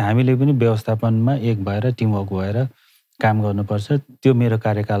 त्यसै गरी हामीले पनि व्यवस्थापनमा एक भएर टिमवर्क भएर काम गर्नुपर्छ। त्यो मेरो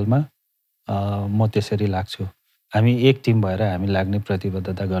कार्यकालमा म त्यसरी लाग्छु। हामी एक टिम भएर हामी लाग्ने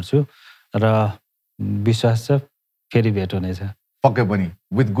प्रतिबद्धता गर्छु र विश्वास छ फेरि भेट हुनेछ। पक्कै पनि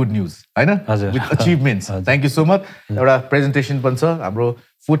विथ गुड न्युज होइन, with achievements. Thank you so much. एउटा प्रेजेन्टेसन पनि छ। हाम्रो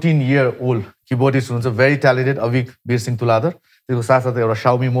 14 year old किबोर्डिस्ट हुनुहुन्छ, भेरी ट्यालेन्टेड अविक वीर सिंह तुलाधर। त्यसको साथसाथै एउटा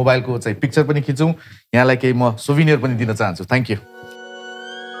शाओमी मोबाइलको चाहिँ पिक्चर पनि खिचौँ, यहाँलाई केही म सोभिनियर पनि दिन चाहन्छु। Thank you.